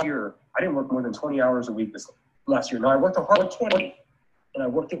last year, I didn't work more than 20 hours a week this last year. Now, I worked a hard 20, and I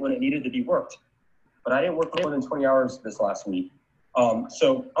worked it when it needed to be worked. But I didn't work more than 20 hours this last week.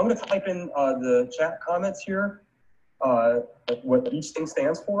 So I'm going to type in the chat comments here, what each thing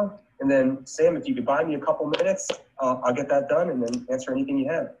stands for. And then, Sam, if you could buy me a couple minutes, I'll get that done and then answer anything you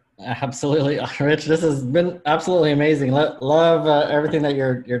have. Absolutely, Rich. This has been absolutely amazing. Love everything that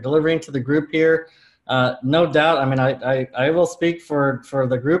you're delivering to the group here. No doubt. I mean, I will speak for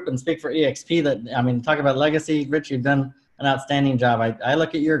the group and speak for EXP. That, I mean, talk about legacy, Rich. You've done an outstanding job. I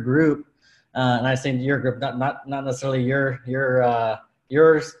look at your group, and I say your group, not necessarily your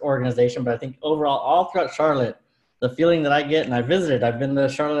organization, but I think overall, all throughout Charlotte, the feeling that I get, and I've been to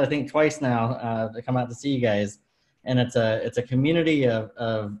Charlotte I think twice now to come out to see you guys. And it's a community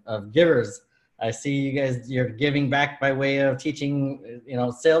of givers. I see you guys, you're giving back by way of teaching, you know,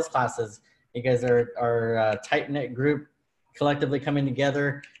 sales classes. You guys are a tight-knit group collectively coming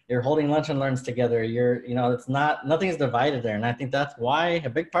together. You're holding lunch and learns together. Nothing's divided there. And I think that's why, a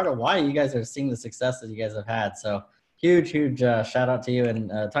big part of why you guys are seeing the success that you guys have had. So huge shout out to you. And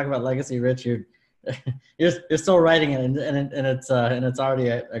talk about legacy, Rich. You're still writing it, and it's already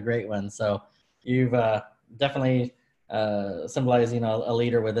a great one. So you've definitely symbolize, you know, a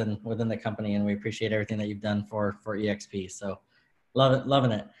leader within the company, and we appreciate everything that you've done for EXP. So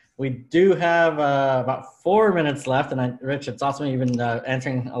loving it. We do have about 4 minutes left, and Rich, it's awesome you've been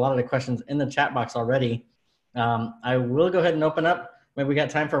answering a lot of the questions in the chat box already. I will go ahead and open up. Maybe we got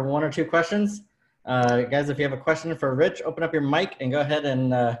time for 1 or 2 questions. Guys, if you have a question for Rich, open up your mic and go ahead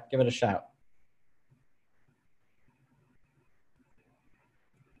and give it a shout.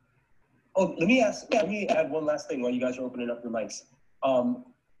 Oh, let me add one last thing while you guys are opening up your mics.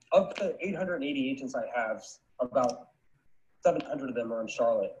 Of the 880 agents I have, about 700 of them are in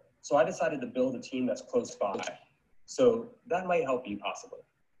Charlotte. So I decided to build a team that's close by. So that might help you possibly.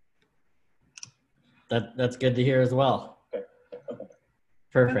 That's good to hear as well. Okay.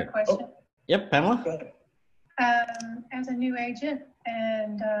 Perfect. Question. Oh, yep, Pamela? Go ahead. As a new agent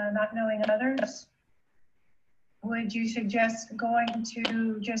and not knowing others, would you suggest going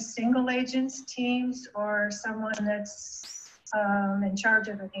to just single agents teams or someone that's in charge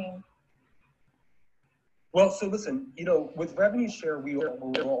of the team? Well, so listen, you know, with revenue share, we're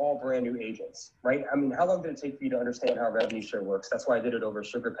all brand new agents, right? I mean, how long did it take for you to understand how revenue share works? That's why I did it over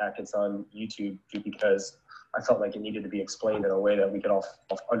sugar packets on YouTube, because I felt like it needed to be explained in a way that we could all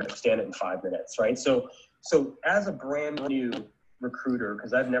understand it in 5 minutes, right? So as a brand new recruiter,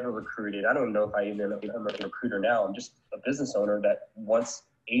 because I've never recruited, I don't know if I'm a recruiter now. I'm just a business owner that wants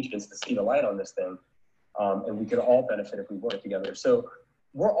agents to see the light on this thing, and we could all benefit if we work together. So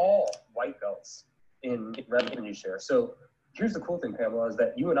we're all white belts in revenue share. So here's the cool thing, Pamela, is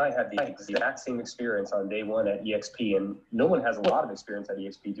that you and I had the exact same experience on day one at EXP, and no one has a lot of experience at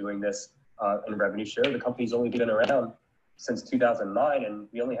EXP doing this in revenue share. The company's only been around since 2009, and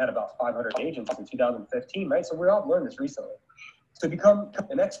we only had about 500 agents in 2015, right? So we all learned this recently. So become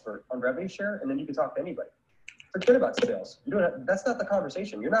an expert on revenue share, and then you can talk to anybody. Forget about sales. You don't have, that's not the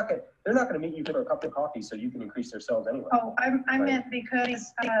conversation. They're not going to meet you for a cup of coffee so you can increase their sales anyway. Oh, I meant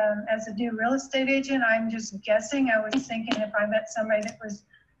because as a new real estate agent, I'm just guessing. I was thinking if I met somebody that was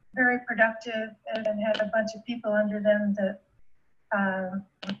very productive and had a bunch of people under them that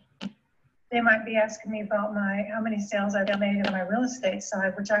they might be asking me about how many sales I've made on my real estate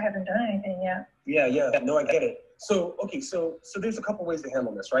side, which I haven't done anything yet. Yeah. No, I get it. So, okay, so there's a couple ways to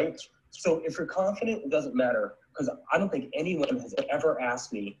handle this, right? So if you're confident, it doesn't matter, because I don't think anyone has ever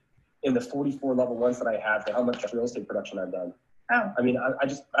asked me in the 44 level ones that I have how much real estate production I've done. Oh. I mean,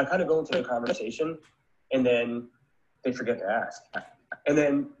 I kind of go into the conversation and then they forget to ask. And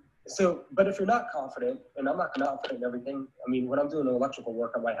then, but if you're not confident, and I'm not confident in everything, I mean, when I'm doing electrical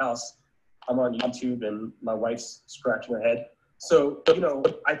work on my house, I'm on YouTube and my wife's scratching her head. So,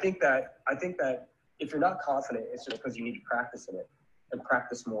 I think that if you're not confident, it's just because you need to practice in it and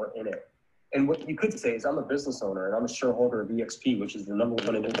practice more in it. And what you could say is I'm a business owner and I'm a shareholder of EXP, which is the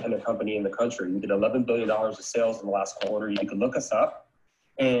 #1 independent company in the country. We did $11 billion of sales in the last quarter. You can look us up.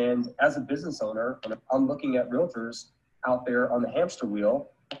 And as a business owner, I'm looking at realtors out there on the hamster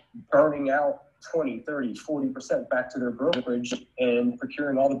wheel, burning out 20, 30, 40% back to their brokerage and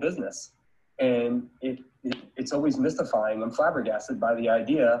procuring all the business. And it's always mystifying. I'm flabbergasted by the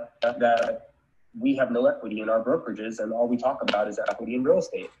idea that we have no equity in our brokerages and all we talk about is equity in real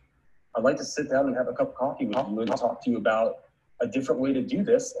estate. I'd like to sit down and have a cup of coffee with you and talk to you about a different way to do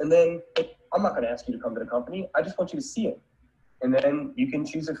this. And then I'm not going to ask you to come to the company. I just want you to see it. And then you can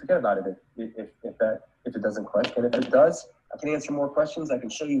choose to forget about it if it doesn't click. And if it does, I can answer more questions. I can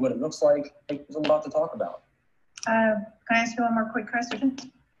show you what it looks like. There's a lot to talk about. Can I ask you one more quick question?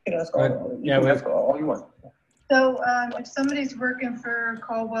 You can ask all you want. So if somebody's working for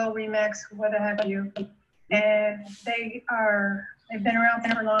Coldwell, Remax, what have you, and they've been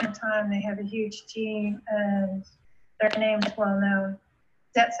around for a long time, they have a huge team, and their name is well known,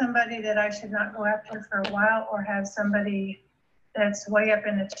 is that somebody that I should not go after for a while, or have somebody that's way up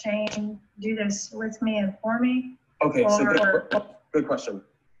in the chain do this with me and for me? Okay, so good question.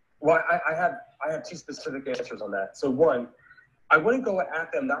 Well, I have two specific answers on that. So one, I wouldn't go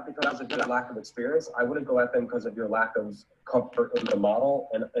at them not because of your lack of experience. I wouldn't go at them because of your lack of comfort in the model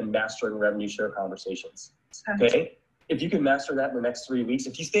and mastering revenue share conversations. Okay? If you can master that in the next 3 weeks,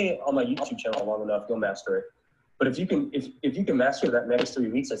 if you stay on my YouTube channel long enough, you'll master it. But if you can master that next 3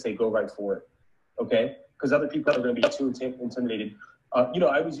 weeks, I say go right for it. Okay? Because other people are going to be too intimidated. I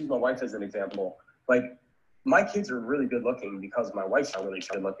always use my wife as an example. Like, my kids are really good looking because my wife's not really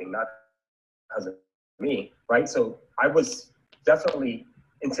good looking, not because of me, right? So I was definitely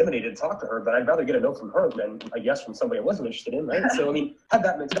intimidated to talk to her, but I'd rather get a no from her than a yes from somebody I wasn't interested in, right? So, I mean, have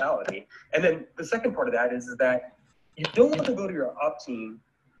that mentality. And then the second part of that is that you don't want to go to your up team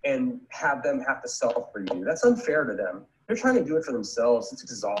and have them have to sell for you. That's unfair to them. They're trying to do it for themselves. It's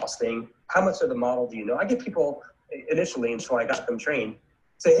exhausting. How much of the model do you know? I get people initially until I got them trained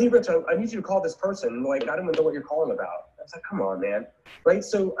say, hey, Rich, I need you to call this person. Like, I don't even know what you're calling about. I was like, come on, man. Right?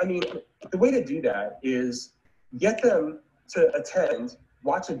 So, I mean, the way to do that is get them to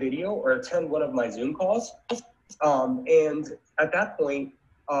watch a video or attend one of my Zoom calls. And at that point,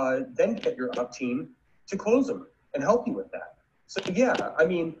 then get your up team to close them and help you with that. So yeah, I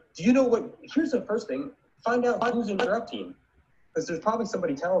mean, do you know here's the first thing, find out who's in your up team. Because there's probably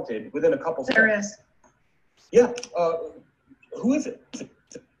somebody talented within a couple steps. There is. Yeah, who is it?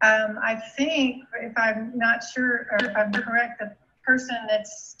 I think, if I'm not sure, or if I'm correct, the person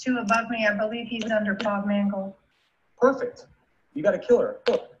that's two above me, I believe he's under Bob Mangle. Perfect. You got a killer.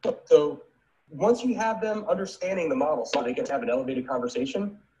 So once you have them understanding the model so they can have an elevated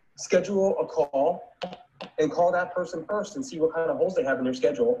conversation, schedule a call and call that person first and see what kind of holes they have in their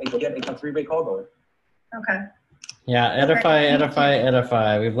schedule and get a three-way call going. Okay. Yeah,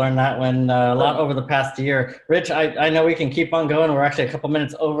 edify. We've learned that one a lot over the past year. Rich, I know we can keep on going. We're actually a couple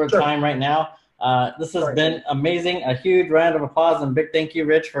minutes over time right now. This has been amazing. A huge round of applause and big thank you,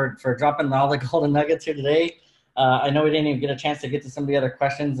 Rich, for dropping all the golden nuggets here today. I know we didn't even get a chance to get to some of the other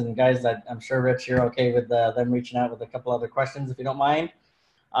questions. And guys, I'm sure, Rich, you're okay with them reaching out with a couple other questions, if you don't mind.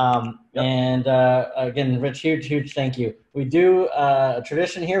 And again, Rich, huge thank you. We do a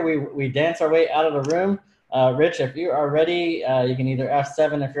tradition here. We dance our way out of the room. Rich, if you are ready, you can either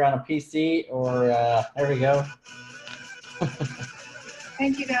F7 if you're on a PC or there we go.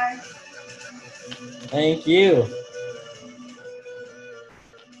 Thank you, guys. Thank you.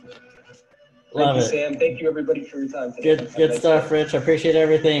 Love you, it. Sam. Thank you, everybody, for your time today. Good stuff, Rich. I appreciate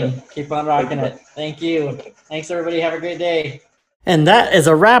everything. Keep on rocking it. Thank you. Thanks, everybody. Have a great day. And that is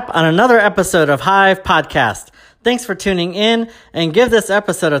a wrap on another episode of Hive Podcast. Thanks for tuning in, and give this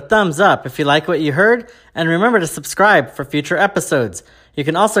episode a thumbs up if you like what you heard, and remember to subscribe for future episodes. You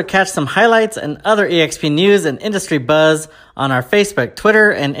can also catch some highlights and other eXp news and industry buzz on our Facebook,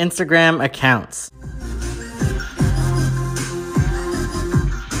 Twitter, and Instagram accounts.